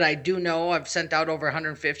 but I do know I've sent out over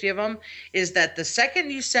 150 of them, is that the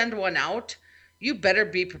second you send one out, you better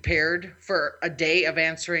be prepared for a day of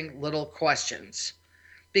answering little questions.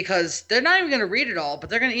 Because they're not even going to read it all, but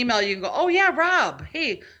they're going to email you and go, oh yeah, Rob,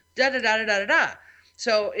 hey, da da da da da da.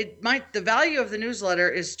 So the value of the newsletter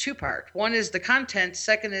is two-part. One is the content,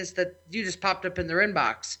 second is that you just popped up in their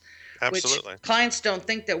inbox, which Absolutely. clients don't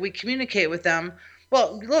think that we communicate with them.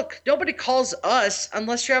 Well, look, nobody calls us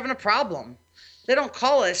unless you're having a problem. They don't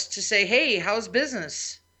call us to say, hey, how's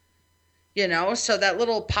business? So that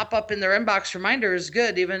little pop-up in their inbox reminder is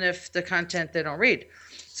good, even if the content they don't read.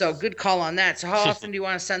 So good call on that. So how often do you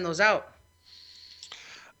want to send those out?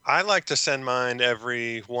 I like to send mine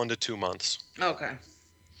every 1 to 2 months. Okay.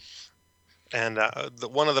 And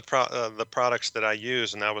one of the products that I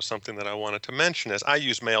use, and that was something that I wanted to mention, is I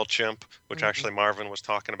use MailChimp, which Mm-hmm. actually Marvin was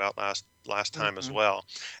talking about last time as well.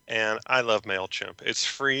 And I love MailChimp. It's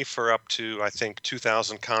free for up to, I think,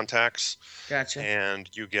 2,000 contacts. Gotcha. And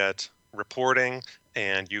you get reporting,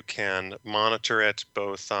 and you can monitor it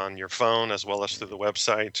both on your phone as well as through the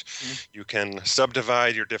website. You can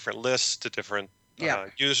subdivide your different lists to different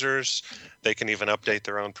users. They can even update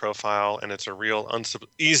their own profile, and it's a real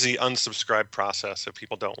easy unsubscribe process if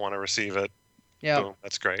people don't want to receive it. Yeah. Boom,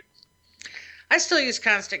 that's great. I still use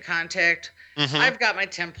Constant Contact. Mm-hmm. I've got my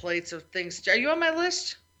templates of things. Are you on my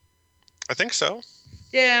list? I think so.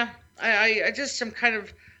 Yeah. I just am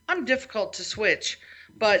I'm difficult to switch.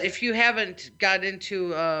 But if you haven't got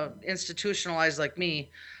into institutionalized like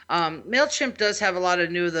me, MailChimp does have a lot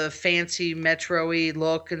of the fancy Metro-y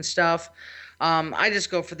look and stuff. I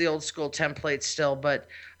just go for the old school templates still, but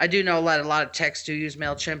I do know a lot of techs do use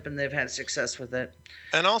MailChimp, and they've had success with it.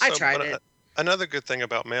 And also, I tried it. Another good thing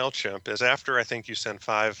about MailChimp is, after I think you send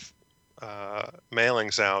 5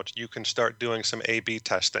 mailings out, you can start doing some A/B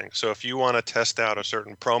testing. So if you want to test out a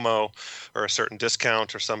certain promo or a certain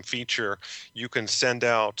discount or some feature, you can send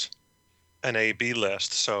out an A/B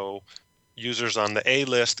list. So users on the A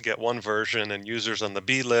list get one version, and users on the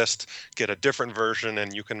B list get a different version,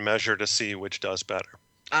 and you can measure to see which does better.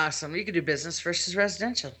 Awesome. You can do business versus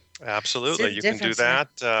residential. Absolutely. You can do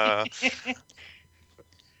that.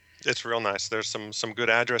 It's real nice. There's some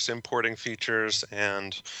good address importing features,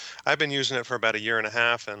 and I've been using it for about 1.5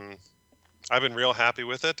 years, and I've been real happy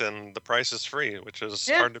with it, and the price is free, which is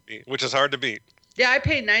hard to beat. Yeah, I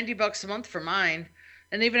pay $90 a month for mine.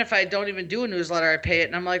 And even if I don't even do a newsletter, I pay it.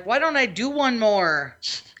 And I'm like, why don't I do one more?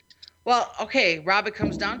 Well, okay, Rob, it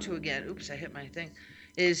comes down to again. Oops, I hit my thing.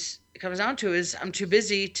 It comes down to I'm too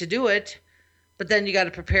busy to do it. But then you got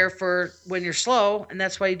to prepare for when you're slow, and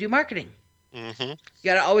that's why you do marketing. Mm-hmm. You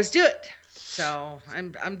got to always do it. So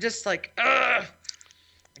I'm just like, ugh,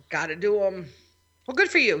 I got to do them. Well, good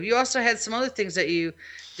for you. You also had some other things that you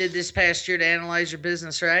did this past year to analyze your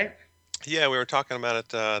business, right? Yeah, we were talking about it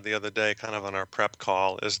the other day, kind of on our prep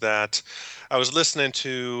call, is that I was listening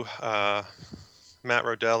to Matt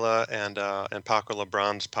Rodella and Paco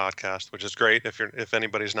LeBron's podcast, which is great. If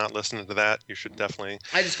anybody's not listening to that, you should definitely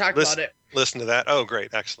I just talked about it. Listen to that. Oh,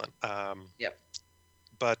 great. Excellent. Yep.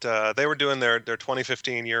 But they were doing their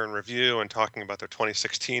 2015 year in review and talking about their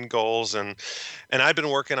 2016 goals. And I'd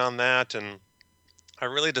been working on that, and I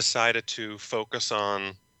really decided to focus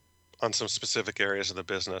on some specific areas of the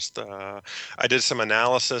business. I did some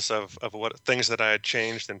analysis of what things that I had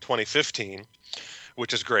changed in 2015,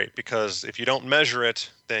 which is great, because if you don't measure it,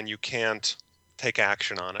 then you can't take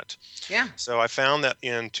action on it. Yeah. So I found that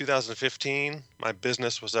in 2015, my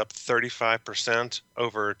business was up 35%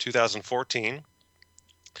 over 2014,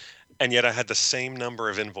 and yet I had the same number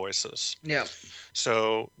of invoices. Yeah.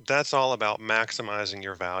 So that's all about maximizing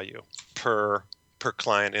your value per per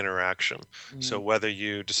client interaction. So whether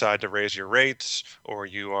you decide to raise your rates or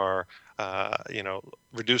you are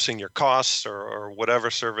reducing your costs or whatever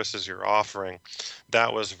services you're offering,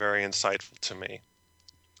 that was very insightful to me.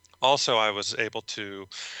 Also, I was able to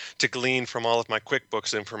glean from all of my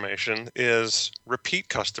QuickBooks information is repeat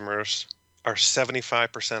customers are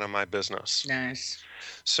 75% of my business. Nice.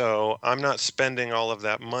 So I'm not spending all of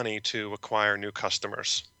that money to acquire new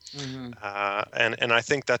customers. And I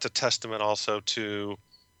think that's a testament also to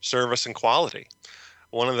service and quality.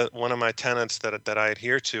 One of my tenets that I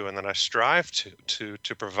adhere to and that I strive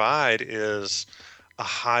to provide is a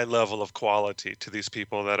high level of quality to these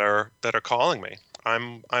people that are calling me.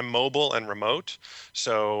 I'm mobile and remote,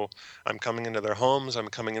 so I'm coming into their homes, I'm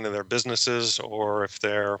coming into their businesses, or if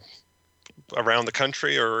they're around the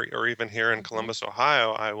country or even here in Columbus,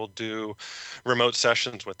 Ohio, I will do remote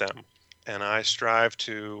sessions with them. And I strive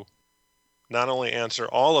to not only answer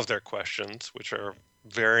all of their questions, which are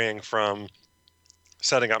varying from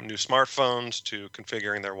setting up new smartphones to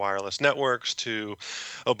configuring their wireless networks to,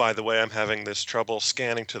 oh, by the way, I'm having this trouble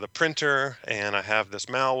scanning to the printer and I have this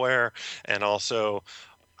malware, and also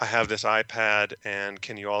I have this iPad, and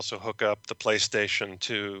can you also hook up the PlayStation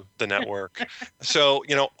to the network? So,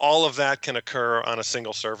 all of that can occur on a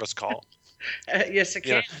single service call. Yes, it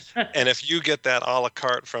can. And if you get that a la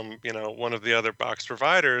carte from, one of the other box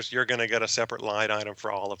providers, you're going to get a separate line item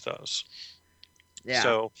for all of those. Yeah.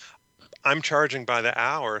 So I'm charging by the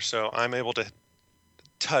hour, so I'm able to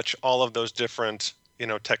touch all of those different,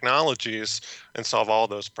 technologies and solve all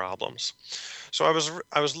those problems. So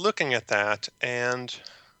I was looking at that, and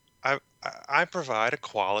I provide a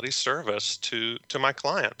quality service to my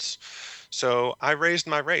clients. So I raised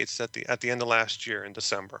my rates at the end of last year in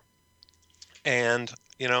December. And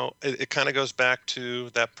it kind of goes back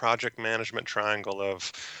to that project management triangle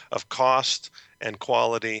of cost and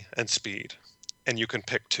quality and speed, and you can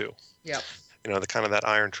pick two. Yeah. The kind of that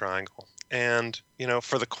iron triangle. And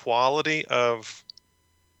for the quality of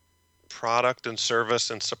product and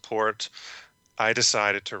service and support, I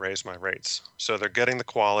decided to raise my rates. So they're getting the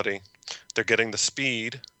quality, they're getting the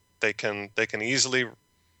speed. They can easily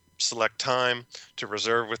select time to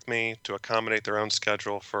reserve with me to accommodate their own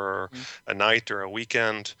schedule for a night or a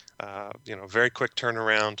weekend. Very quick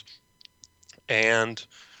turnaround, and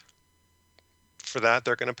for that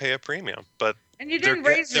they're going to pay a premium. And you didn't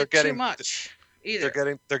raise it too much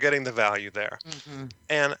either. They're getting the value there,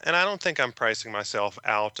 and I don't think I'm pricing myself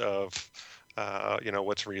out of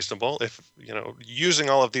what's reasonable. If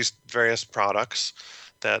using all of these various products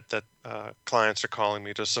that clients are calling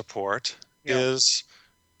me to support is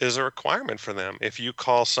a requirement for them. If you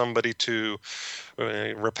call somebody to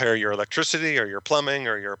repair your electricity or your plumbing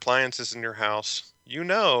or your appliances in your house, you're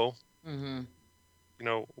going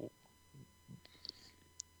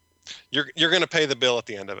to pay the bill at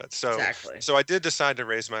the end of it. So exactly. So I did decide to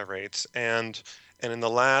raise my rates, and in the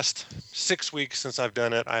last 6 weeks since I've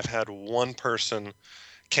done it, I've had one person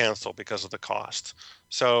cancel because of the cost.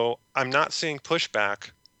 So I'm not seeing pushback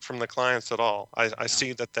from the clients at all. I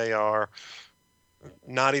see that they are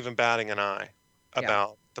not even batting an eye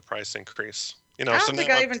about the price increase. I don't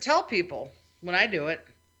think I even tell people when I do it.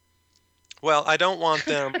 Well, I don't want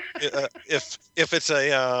them if it's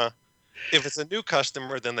a new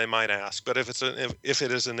customer, then they might ask. But if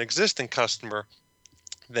it is an existing customer,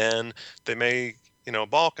 then they may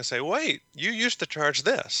balk and say, "Wait, you used to charge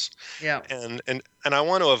this." Yeah. And I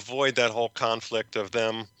want to avoid that whole conflict of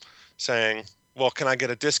them saying, well, can I get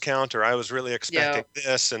a discount, or I was really expecting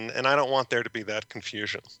this, and I don't want there to be that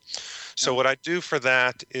confusion. So what I do for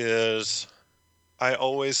that is I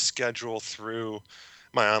always schedule through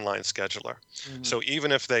my online scheduler. So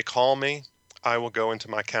even if they call me, I will go into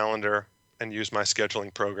my calendar and use my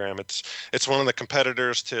scheduling program. It's one of the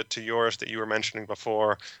competitors to yours that you were mentioning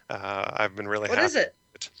before. I've been really happy. What is it?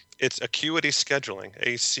 It's Acuity Scheduling,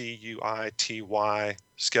 ACUITY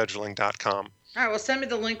scheduling.com. All right, well, send me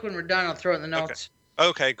the link when we're done. I'll throw it in the notes.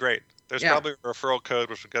 Okay, great. There's probably a referral code,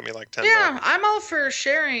 which would get me like $10. Yeah, I'm all for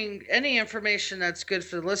sharing any information that's good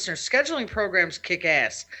for the listeners. Scheduling programs kick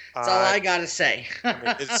ass. That's all I got to say.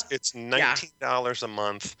 It's $19 a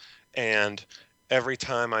month, and every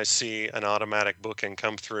time I see an automatic booking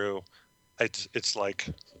come through, it's like,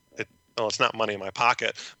 it's not money in my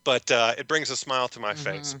pocket, but it brings a smile to my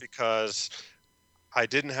face because I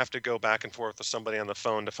didn't have to go back and forth with somebody on the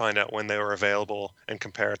phone to find out when they were available and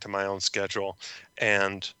compare it to my own schedule.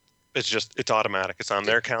 And it's automatic. It's on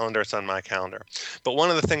their calendar. It's on my calendar. But one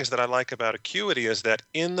of the things that I like about Acuity is that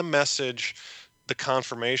in the message, the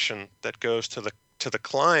confirmation that goes to the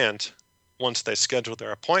client once they schedule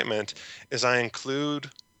their appointment is I include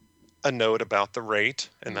a note about the rate,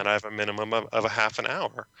 and then I have a minimum of a half an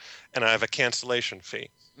hour, and I have a cancellation fee.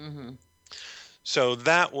 Mm-hmm. So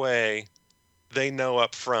that way they know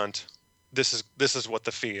up front, this is what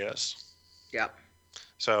the fee is. Yep.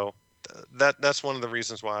 So that's one of the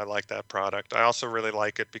reasons why I like that product. I also really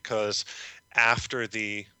like it because after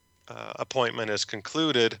the appointment is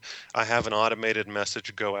concluded, I have an automated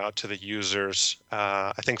message go out to the users,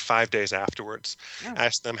 I think 5 days afterwards. Oh.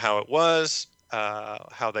 Ask them how it was,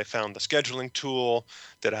 how they found the scheduling tool,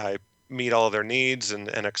 did I meet all of their needs and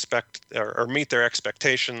expect or meet their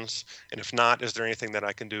expectations, and if not, is there anything that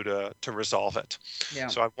I can do to resolve it? Yeah.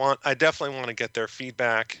 So I definitely want to get their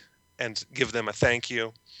feedback and give them a thank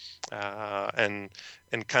you, and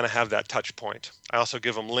kind of have that touch point. I also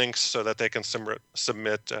give them links so that they can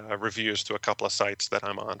submit reviews to a couple of sites that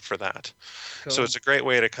I'm on for that. Cool. So it's a great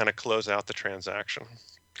way to kind of close out the transaction.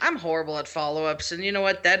 I'm horrible at follow-ups, and you know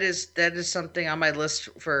what? That is something on my list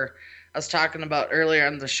for. I was talking about earlier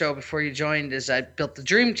on the show before you joined. Is I built the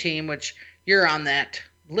dream team, which you're on that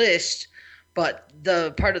list, but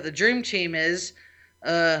the part of the dream team is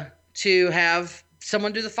to have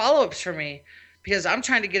someone do the follow-ups for me, because I'm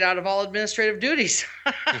trying to get out of all administrative duties.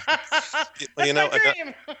 You know,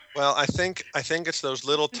 well, I think it's those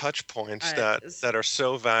little touch points that are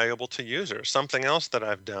so valuable to users. Something else that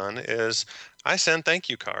I've done is I send thank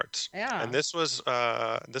you cards. Yeah. And this was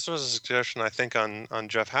a suggestion I think on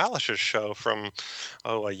Jeff Hallish's show from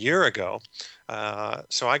a year ago.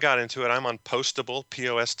 So I got into it. I'm on Postable,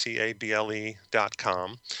 postable.com,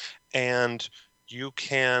 and you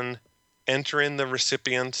can enter in the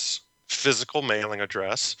recipient's physical mailing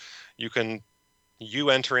address. You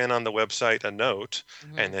enter in on the website a note,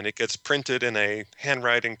 mm-hmm. and then it gets printed in a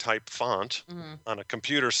handwriting type font mm-hmm. on a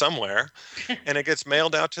computer somewhere, and it gets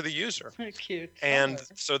mailed out to the user. Cute. And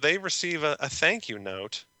so they receive a thank you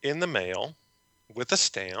note in the mail with a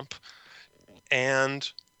stamp, and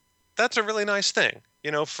that's a really nice thing.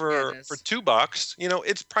 You know, for $2, you know,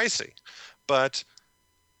 it's pricey, but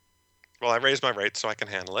well, I raised my rates so I can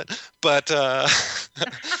handle it, but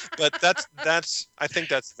but that's I think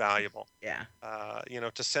that's valuable. Yeah. You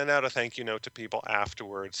know, to send out a thank you note to people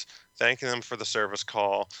afterwards, thanking them for the service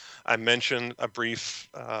call. I mentioned a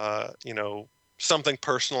brief, you know, something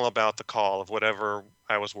personal about the call of whatever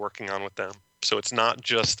I was working on with them. So it's not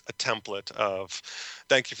just a template of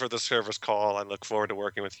thank you for the service call. I look forward to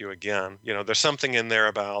working with you again. You know, there's something in there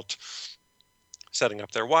about setting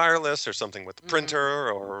up their wireless or something with the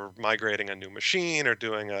printer mm-hmm. or migrating a new machine or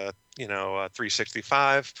doing a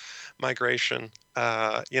 365 migration.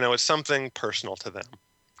 You know, it's something personal to them.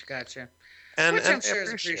 Gotcha. Which I'm sure is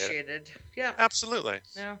appreciated. Yeah. Absolutely.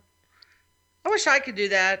 Yeah. I wish I could do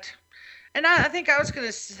that. And I think I was going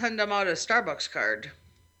to send them out a Starbucks card.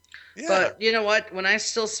 Yeah. But you know what? When I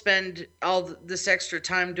still spend all this extra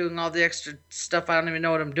time doing all the extra stuff, I don't even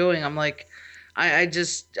know what I'm doing. I'm like, I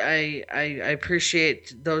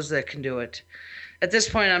appreciate those that can do it. At this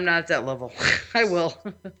point, I'm not at that level. I will.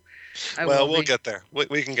 We'll get there.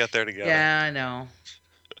 We can get there together. Yeah, I know.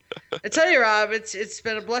 I tell you, Rob, it's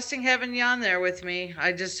been a blessing having you on there with me.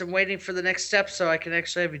 I just am waiting for the next step so I can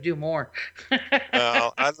actually have you do more.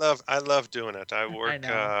 Well, I love doing it. I work,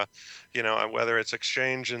 you know, whether it's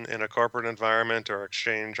exchange in a corporate environment or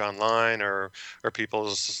exchange online or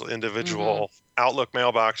people's individual mm-hmm. Outlook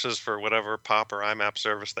mailboxes for whatever POP or IMAP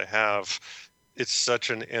service they have. It's such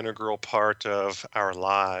an integral part of our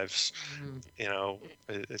lives. Mm-hmm. You know,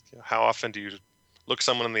 how often do you look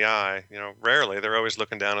someone in the eye? You know, rarely. They're always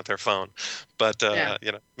looking down at their phone. But,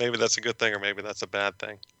 you know, maybe that's a good thing or maybe that's a bad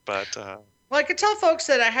thing. But well, I could tell folks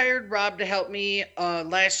that I hired Rob to help me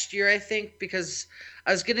last year, I think, because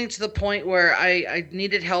I was getting to the point where I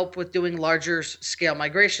needed help with doing larger scale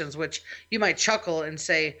migrations, which you might chuckle and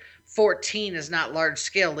say 14 is not large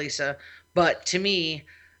scale, Lisa, but to me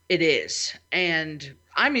it is. And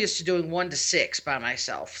I'm used to doing 1 to 6 by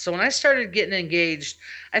myself. So when I started getting engaged,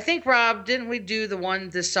 I think, Rob, didn't we do the one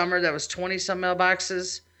this summer that was 20 some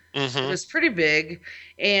mailboxes? Mm-hmm. It was pretty big,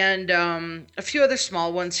 and a few other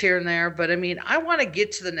small ones here and there. But I mean, I want to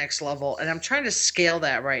get to the next level, and I'm trying to scale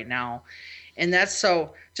that right now. And that's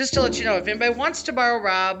so, just to let you know, if anybody wants to borrow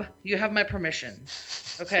Rob, you have my permission.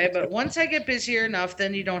 Okay? But once I get busier enough,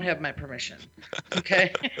 then you don't have my permission.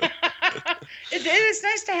 Okay? It is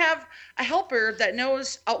nice to have a helper that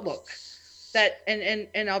knows Outlook.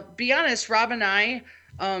 And I'll be honest, Rob and I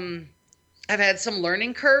have had some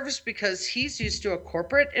learning curves because he's used to a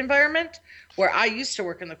corporate environment where I used to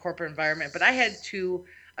work in the corporate environment, but I had to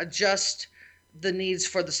adjust the needs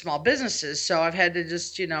for the small businesses. So I've had to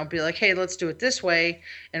just, you know, be like, hey, let's do it this way.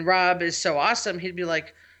 And Rob is so awesome. He'd be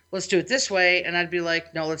like, let's do it this way. And I'd be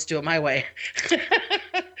like, no, let's do it my way.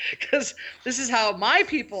 because this is how my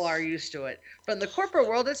people are used to it. But in the corporate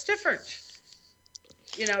world, it's different.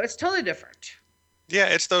 It's totally different. Yeah,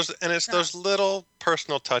 it's those little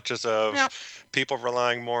personal touches of Yep. people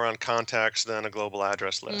relying more on contacts than a global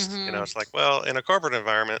address list. Mm-hmm. It's like, well, in a corporate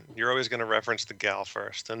environment, you're always going to reference the gal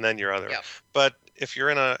first and then your other. Yep. But if you're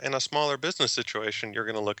in a smaller business situation, you're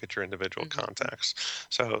going to look at your individual contacts.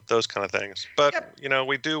 So those kind of things. But Yep.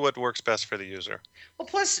 we do what works best for the user. Well,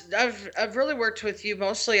 plus I've really worked with you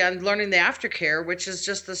mostly on learning the aftercare, which is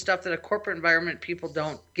just the stuff that a corporate environment people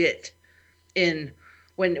don't get in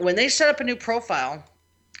when they set up a new profile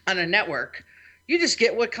on a network. You just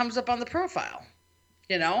get what comes up on the profile.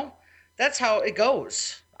 That's how it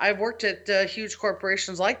goes. I've worked at huge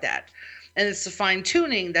corporations like that, and it's the fine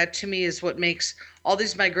tuning that to me is what makes all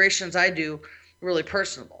these migrations I do really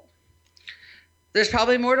personable. There's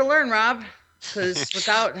probably more to learn, Rob, because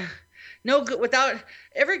without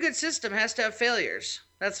every good system has to have failures.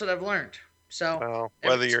 That's what I've learned. So Well,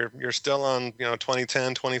 whether you're still on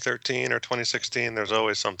 2010, 2013, or 2016, there's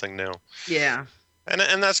always something new. yeah.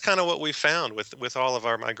 And that's kind of what we found with all of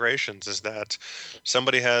our migrations is that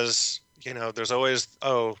somebody has, there's always,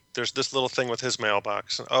 there's this little thing with his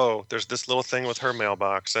mailbox. And, there's this little thing with her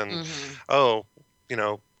mailbox. And,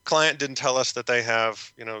 Mm-hmm. Client didn't tell us that they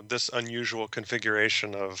have, this unusual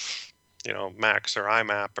configuration of, Max or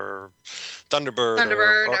IMAP or Thunderbird,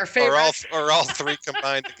 Our favorite. or all three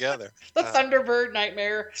combined together. The Thunderbird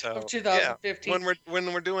nightmare of 2015. Yeah,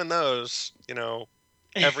 when we're doing those,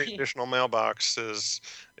 every additional mailbox is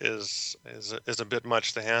a bit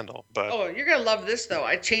much to handle. But you're gonna love this though.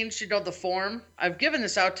 I changed, the form. I've given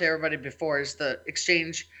this out to everybody before. Is the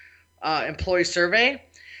Exchange employee survey.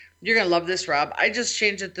 You're gonna love this, Rob. I just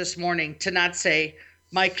changed it this morning to not say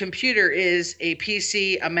my computer is a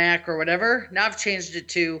PC, a Mac, or whatever. Now I've changed it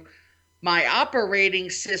to my operating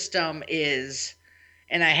system is,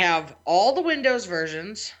 and I have all the Windows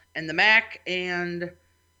versions and the Mac, and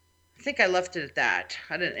I think I left it at that.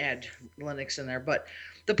 I didn't add Linux in there, but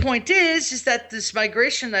the point is that this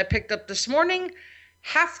migration that I picked up this morning,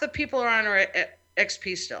 half the people are on our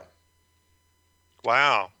XP still.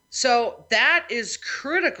 wow. So that is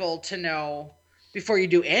critical to know before you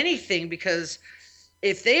do anything, because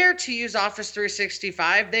if they are to use Office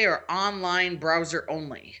 365, they are online browser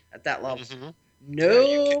only at that level.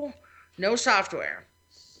 Mm-hmm. No software.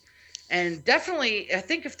 And definitely, I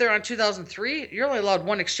think if they're on 2003, you're only allowed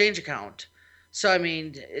one Exchange account. So, I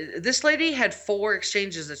mean, this lady had 4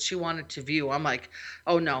 exchanges that she wanted to view. I'm like,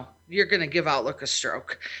 oh no, you're going to give Outlook a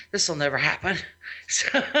stroke. This will never happen.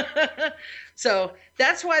 So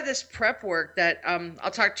that's why this prep work that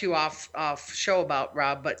I'll talk to you off show about,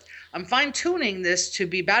 Rob, but I'm fine tuning this to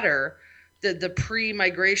be better, the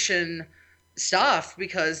pre-migration stuff,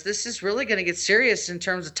 because this is really going to get serious in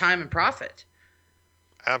terms of time and profit.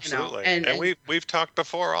 Absolutely. And we've talked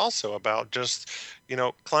before also about just,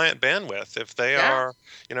 client bandwidth. If they are,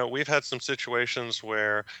 we've had some situations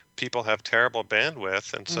where people have terrible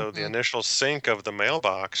bandwidth. And so the initial sync of the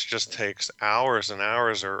mailbox just takes hours and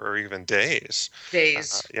hours or even days. There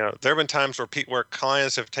have been times where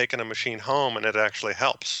clients have taken a machine home and it actually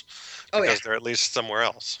helps because they're at least somewhere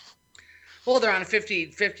else. Well, they're on a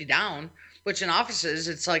 50 down, which in offices,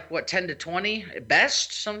 it's like, 10 to 20 at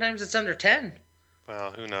best. Sometimes it's under 10.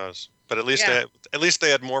 Well, who knows? But at least they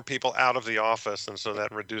had more people out of the office, and so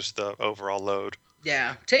that reduced the overall load.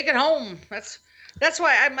 Yeah, take it home. That's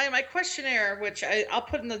why my questionnaire, which I'll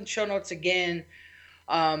put in the show notes again.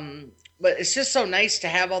 But it's just so nice to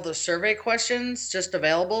have all those survey questions just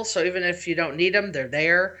available. So even if you don't need them, they're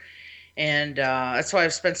there. And that's why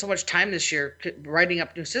I've spent so much time this year writing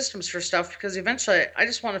up new systems for stuff, because eventually I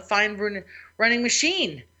just want to find running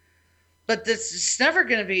machine. But it's never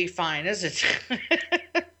going to be fine, is it?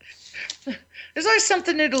 There's always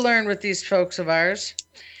something new to learn with these folks of ours.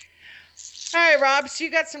 All right, Rob, so you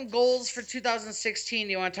got some goals for 2016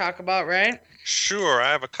 you want to talk about, right? Sure,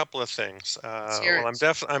 I have a couple of things. Well,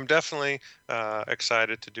 I'm definitely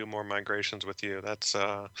excited to do more migrations with you. That's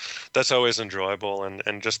always enjoyable,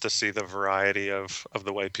 and just to see the variety of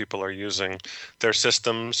the way people are using their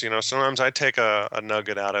systems. Sometimes I take a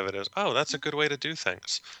nugget out of it as, that's a good way to do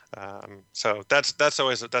things. So that's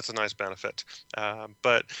a nice benefit.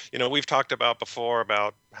 But we've talked about before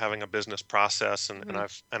about having a business process, and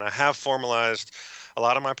I have formalized a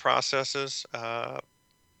lot of my processes.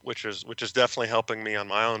 Which is definitely helping me on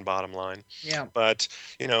my own bottom line. Yeah. But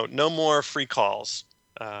no more free calls.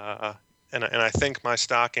 and I think my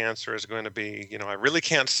stock answer is going to be, I really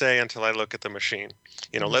can't say until I look at the machine.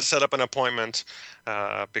 Let's set up an appointment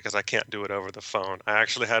because I can't do it over the phone. I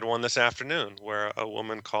actually had one this afternoon where a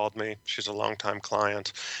woman called me. She's a longtime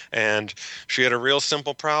client, and she had a real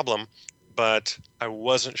simple problem, but I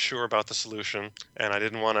wasn't sure about the solution, and I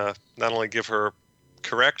didn't want to not only give her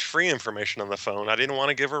correct free information on the phone, I didn't want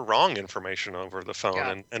to give her wrong information over the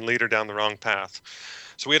phone and lead her down the wrong path.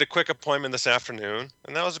 So we had a quick appointment this afternoon,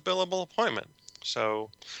 and that was a billable appointment. So,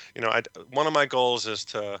 one of my goals is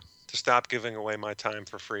to stop giving away my time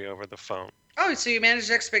for free over the phone. Oh, so you manage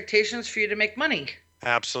expectations for you to make money.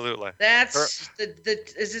 Absolutely. That's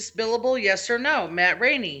is this billable? Yes or no? Matt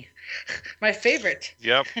Rainey, my favorite.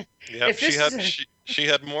 Yep. She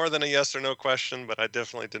had more than a yes or no question, but I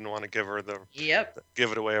definitely didn't want to give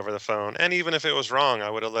it away over the phone. And even if it was wrong,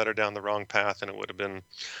 I would have led her down the wrong path, and it would have been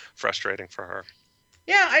frustrating for her.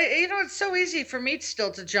 Yeah, it's so easy for me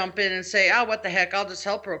still to jump in and say, oh, what the heck, I'll just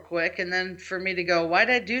help real quick. And then for me to go, why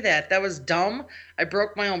did I do that? That was dumb. I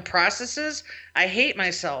broke my own processes. I hate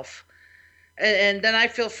myself. And then I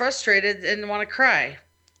feel frustrated and want to cry.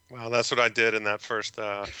 Well, that's what I did in that first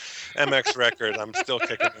MX record. I'm still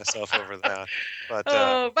kicking myself over that. But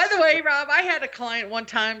by the way, Rob, I had a client one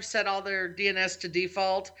time set all their DNS to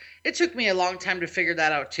default. It took me a long time to figure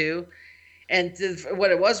that out too. And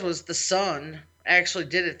what it was the son actually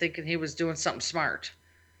did it thinking he was doing something smart.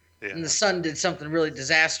 Yeah. And the son did something really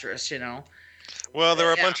disastrous, Well, there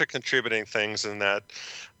were a bunch of contributing things in that.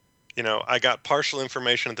 I got partial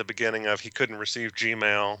information at the beginning of he couldn't receive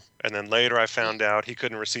Gmail, and then later I found out he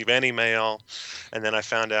couldn't receive any mail, and then I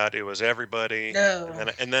found out it was everybody. No.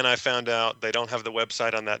 And then I found out they don't have the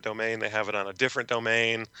website on that domain, they have it on a different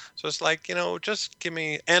domain. So it's like, just give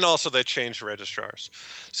me, and also they changed registrars.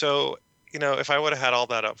 So, if I would have had all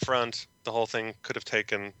that up front, the whole thing could have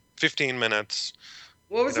taken 15 minutes.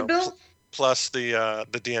 What was the bill? Plus the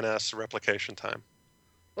DNS replication time.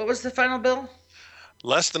 What was the final bill?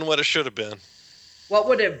 Less than what it should have been. What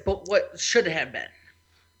should have been?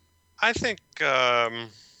 I think I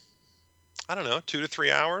don't know, 2 to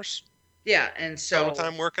 3 hours. Yeah, and so total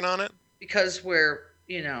time working on it. Because we're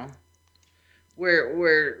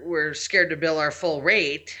scared to bill our full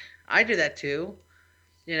rate. I do that too.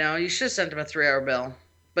 You should have sent them a 3-hour bill.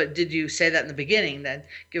 But did you say that in the beginning? That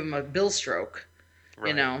give them a bill stroke.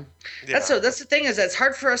 Right. Yeah. That's the thing is that it's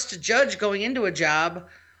hard for us to judge going into a job.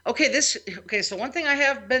 So one thing I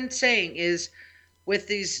have been saying is with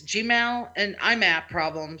these Gmail and IMAP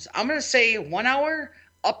problems, I'm going to say 1 hour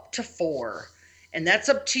up to 4. And that's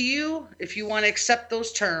up to you if you want to accept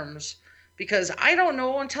those terms, because I don't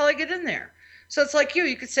know until I get in there. So it's like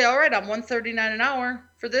you could say, all right, I'm $139 an hour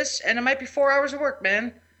for this, and it might be 4 hours of work,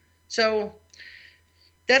 man. So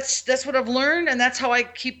that's what I've learned, and that's how I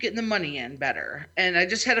keep getting the money in better. And I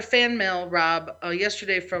just had a fan mail, Rob,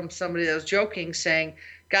 yesterday from somebody that was joking, saying,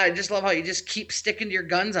 God, I just love how you just keep sticking to your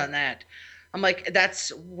guns on that. I'm like,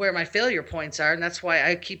 that's where my failure points are, and that's why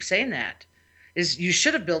I keep saying that, is you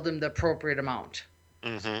should have billed them the appropriate amount.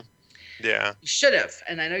 Mm-hmm. Yeah. You should have.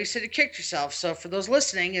 And I know you said you kicked yourself. So for those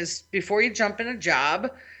listening, is before you jump in a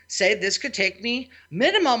job, say this could take me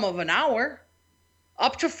minimum of an hour,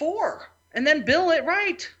 up to 4, and then bill it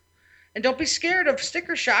right. And don't be scared of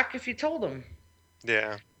sticker shock if you told them.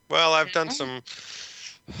 Yeah. Well, I've had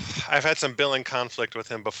some billing conflict with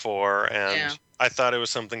him before, and I thought it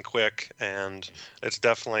was something quick, and it's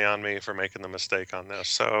definitely on me for making the mistake on this.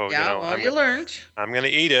 So, you learned. I'm going to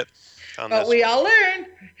eat it. But we all learn.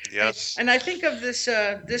 Yes. And I think of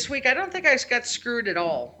this week, I don't think I got screwed at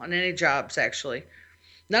all on any jobs, actually.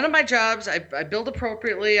 None of my jobs, I billed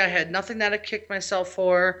appropriately. I had nothing that I kicked myself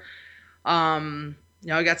for. I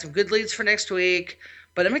got some good leads for next week.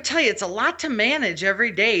 But let me tell you, it's a lot to manage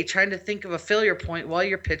every day trying to think of a failure point while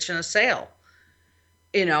you're pitching a sale.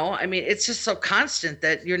 It's just so constant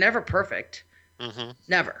that you're never perfect. Mm-hmm.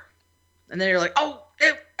 Never. And then you're like, oh,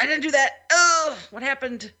 I didn't do that. Oh, what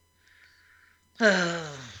happened?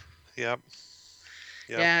 Yep.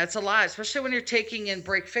 Yeah, it's a lot, especially when you're taking in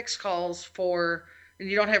break-fix calls and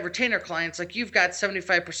you don't have retainer clients. Like you've got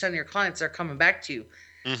 75% of your clients that are coming back to you.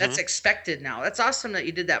 Mm-hmm. That's expected now. That's awesome that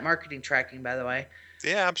you did that marketing tracking, by the way.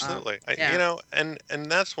 Yeah, absolutely. And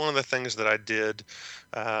that's one of the things that I did.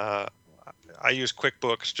 I use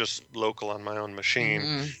QuickBooks just local on my own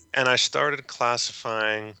machine, and I started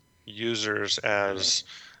classifying users as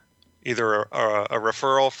either a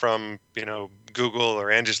referral from Google or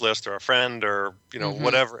Angie's List or a friend or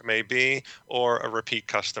whatever it may be, or a repeat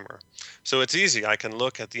customer. So it's easy. I can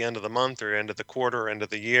look at the end of the month or end of the quarter or end of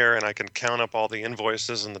the year, and I can count up all the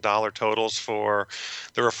invoices and the dollar totals for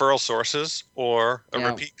the referral sources or a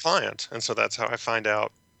repeat client. And so that's how I find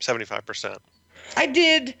out 75%. I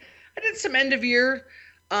did some end of year.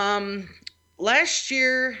 Last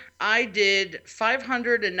year I did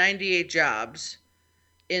 598 jobs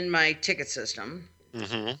in my ticket system.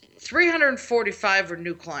 345 were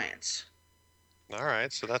new clients. All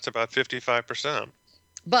right, so that's about 55%.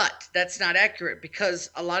 But that's not accurate because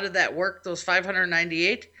a lot of that work, those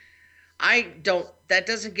 598, that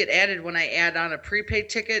doesn't get added when I add on a prepaid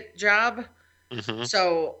ticket job.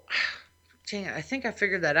 So, dang it, I think I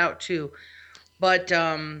figured that out too. But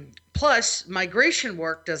plus, migration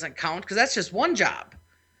work doesn't count because that's just one job.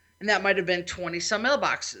 And that might have been 20 some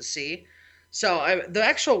mailboxes, see? So the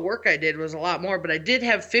actual work I did was a lot more, but I did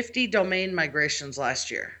have 50 domain migrations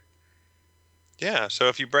last year. Yeah, so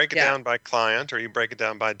if you break it down by client or you break it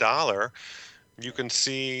down by dollar, you can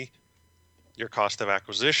see your cost of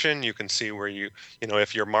acquisition. You can see where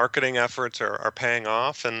if your marketing efforts are paying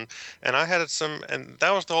off. And I had and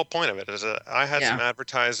that was the whole point of it, is I had some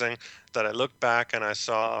advertising that I looked back and I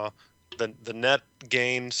saw the net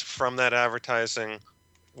gains from that advertising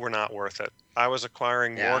were not worth it. I was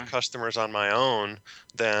acquiring more customers on my own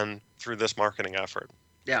than through this marketing effort.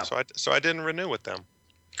 Yeah. So I didn't renew with them.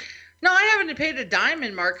 No, I haven't paid a dime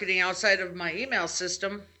in marketing outside of my email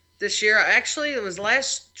system this year. Actually, it was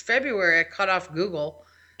last February I cut off Google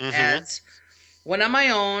ads. Went on my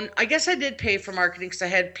own. I guess I did pay for marketing because I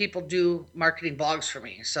had people do marketing blogs for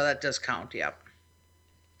me. So that does count, yep.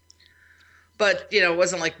 But, it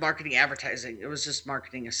wasn't like marketing advertising. It was just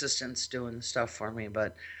marketing assistants doing the stuff for me.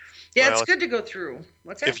 But, it's good to go through.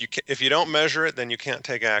 What's that? If you don't measure it, then you can't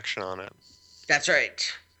take action on it. That's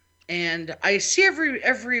right. And I see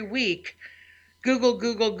every week Google,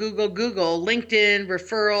 LinkedIn,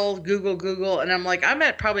 referral, Google. And I'm like, I'm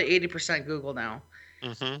at probably 80% Google now.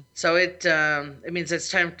 So it means it's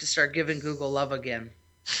time to start giving Google love again.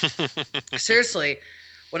 Seriously,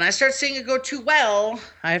 when I start seeing it go too well,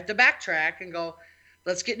 I have to backtrack and go,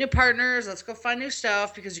 let's get new partners. Let's go find new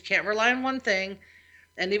stuff because you can't rely on one thing.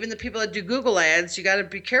 And even the people that do Google ads, you got to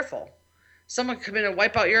be careful. Someone come in and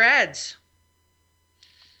wipe out your ads.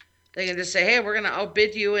 They can just say, hey, we're going to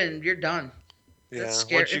outbid you and you're done. Yeah,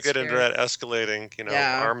 once you get into that escalating,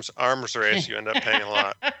 arms race, you end up paying a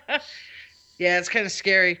lot. Yeah, it's kind of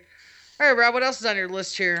scary. All right, Rob, what else is on your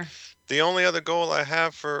list here? The only other goal I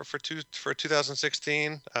have for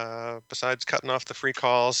 2016, besides cutting off the free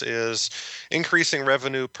calls, is increasing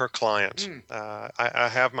revenue per client. I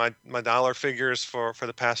have my dollar figures for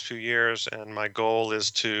the past few years, and my goal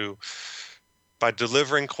is to, by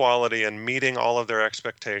delivering quality and meeting all of their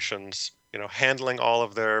expectations, handling all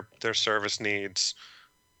of their service needs,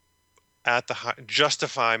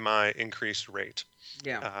 justify my increased rate.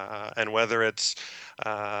 Yeah. And whether it's,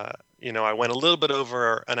 I went a little bit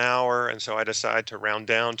over an hour, and so I decide to round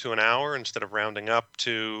down to an hour instead of rounding up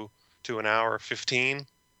to an hour 15.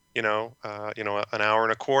 An hour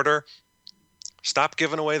and a quarter. Stop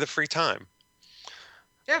giving away the free time.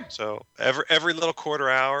 Yeah. So every little quarter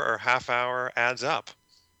hour or half hour adds up.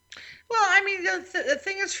 Well, I mean, the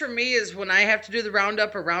thing is for me is when I have to do the round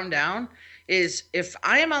up or round down is if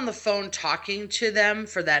I am on the phone talking to them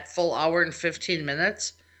for that full hour and 15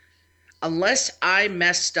 minutes, unless I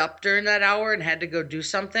messed up during that hour and had to go do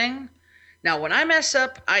something. Now, when I mess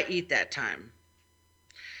up, I eat that time.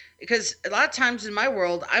 Because a lot of times in my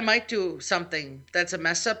world, I might do something that's a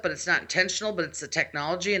mess up, but it's not intentional, but it's the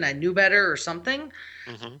technology and I knew better or something.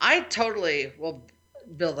 I totally will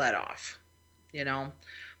bill that off,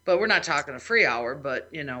 But we're not talking a free hour, but,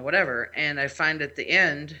 whatever. And I find at the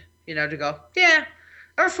end, to go, yeah.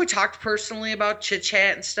 Or if we talked personally about chit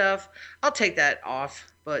chat and stuff, I'll take that off.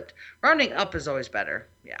 But rounding up is always better.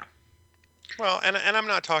 Yeah. Well, and I'm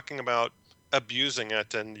not talking about abusing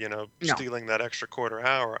it and, stealing that extra quarter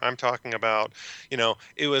hour. I'm talking about,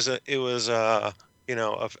 it was a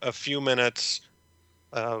few minutes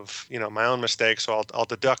of my own mistakes, so I'll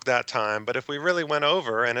deduct that time. But if we really went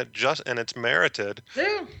over and it's merited,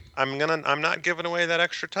 I'm not giving away that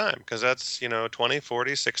extra time because that's 20,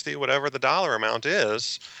 40, 60, whatever the dollar amount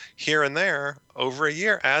is here and there over a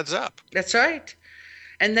year adds up. That's right.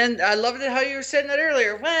 And then I loved it how you were saying that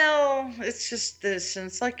earlier. Well, it's just this, and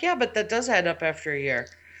it's like, yeah, but that does add up after a year.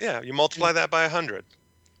 Yeah, you multiply that by 100,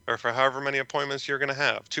 or for however many appointments you're going to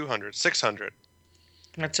have, 200, 600.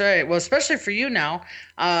 That's right. Well, especially for you now,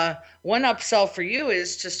 one upsell for you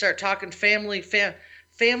is to start talking family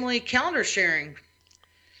calendar sharing.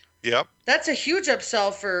 Yep. That's a huge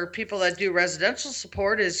upsell for people that do residential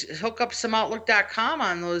support is hook up some Outlook.com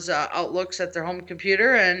on those Outlooks at their home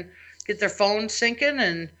computer and get their phone syncing,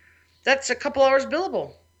 and that's a couple hours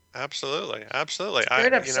billable. Absolutely.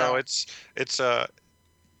 Great upsell. It's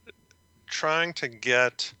trying to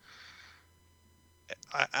get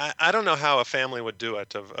I don't know how a family would do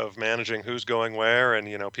it of managing who's going where,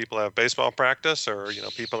 and people have baseball practice, or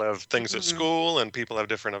people have things at Mm-hmm. school, and people have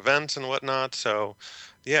different events and whatnot. So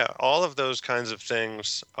yeah, all of those kinds of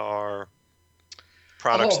things are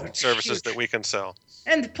products Oh, and it's services that huge. we can sell.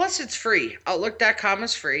 And plus, it's free. Outlook.com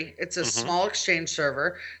is free. It's a Hmm. small exchange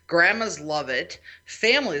server. Grandmas love it.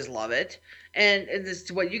 Families love it. And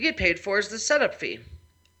this, what you get paid for is the setup fee.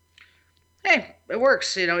 Hey, it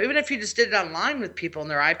works. Even if you just did it online with people on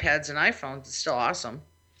their iPads and iPhones, it's still awesome.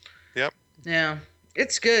 Yep. Yeah,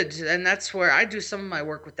 it's good. And that's where I do some of my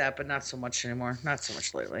work with that, but not so much anymore. Not so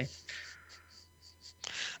much lately.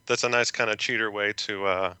 That's a nice kind of cheater way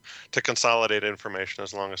to consolidate information,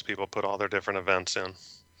 as long as people put all their different events in.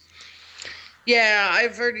 Yeah,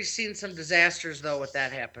 I've already seen some disasters, though, with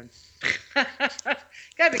that happen.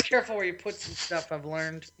 Gotta be careful where you put some stuff, I've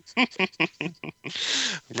learned.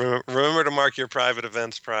 Remember to mark your private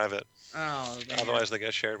events private. Oh, man. Otherwise, they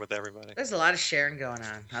get shared with everybody. There's a lot of sharing going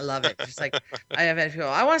on. I love it. It's like I have had people,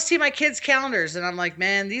 I want to see my kids' calendars. And I'm like,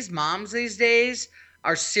 man, these moms these days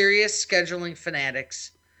are serious scheduling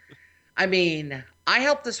fanatics. I mean, I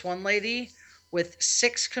helped this one lady with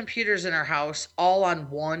 6 computers in her house, all on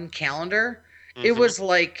one calendar. It Hmm. was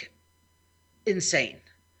like insane.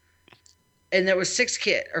 And there was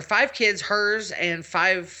 5 kids, hers and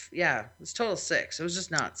 5. Yeah, it was total 6. It was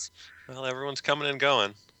just nuts. Well, everyone's coming and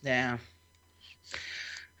going. Yeah.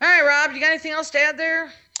 All right, Rob, you got anything else to add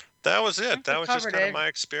there? That was I it. think we That was just covered kind of it. my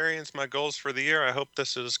experience, my goals for the year. I hope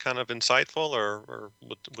this is kind of insightful, or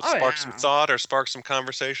would Oh spark some yeah. thought or spark some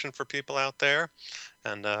conversation for people out there.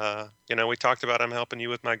 And we talked about, I'm helping you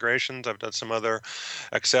with migrations. I've done some other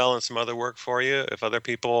Excel and some other work for you. If other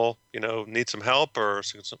people, need some help or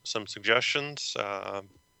some suggestions,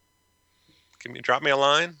 drop me a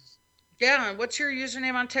line. Yeah, and what's your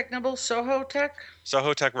username on Tech Nibble? Soho Tech?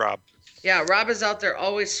 Soho Tech Rob. Yeah, Rob is out there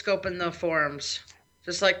always scoping the forums,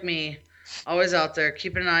 just like me. Always out there,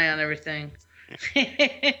 keeping an eye on everything.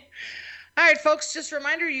 All right, folks, just a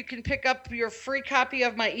reminder, you can pick up your free copy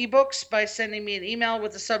of my ebooks by sending me an email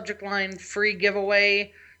with the subject line free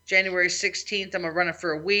giveaway, January 16th. I'm going to run it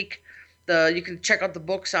for a week. You can check out the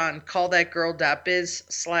books on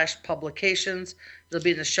callthatgirl.biz/publications. It'll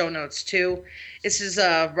be in the show notes too. This is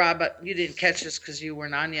Rob. You didn't catch this because you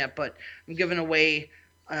weren't on yet, but I'm giving away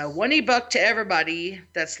one ebook to everybody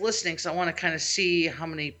that's listening. So I want to kind of see how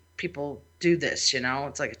many people do this.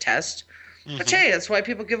 It's like a test. But Hmm. hey, that's why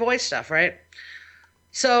people give away stuff, right?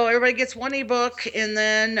 So everybody gets one ebook, and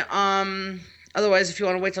then otherwise, if you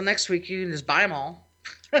want to wait till next week, you can just buy them all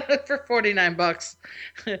for $49.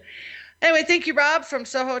 Anyway, thank you, Rob, from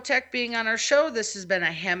Soho Tech, being on our show. This has been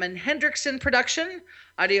a Hammond Hendrickson production.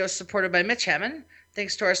 Audio supported by Mitch Hammond.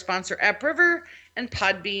 Thanks to our sponsor, AppRiver, and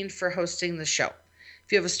Podbean for hosting the show.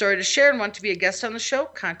 If you have a story to share and want to be a guest on the show,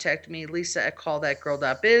 contact me, Lisa, at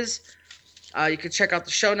callthatgirl.biz. You can check out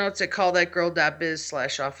the show notes at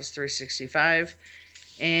callthatgirl.biz/office365.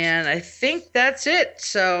 And I think that's it.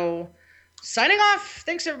 So, signing off.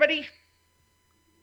 Thanks, everybody.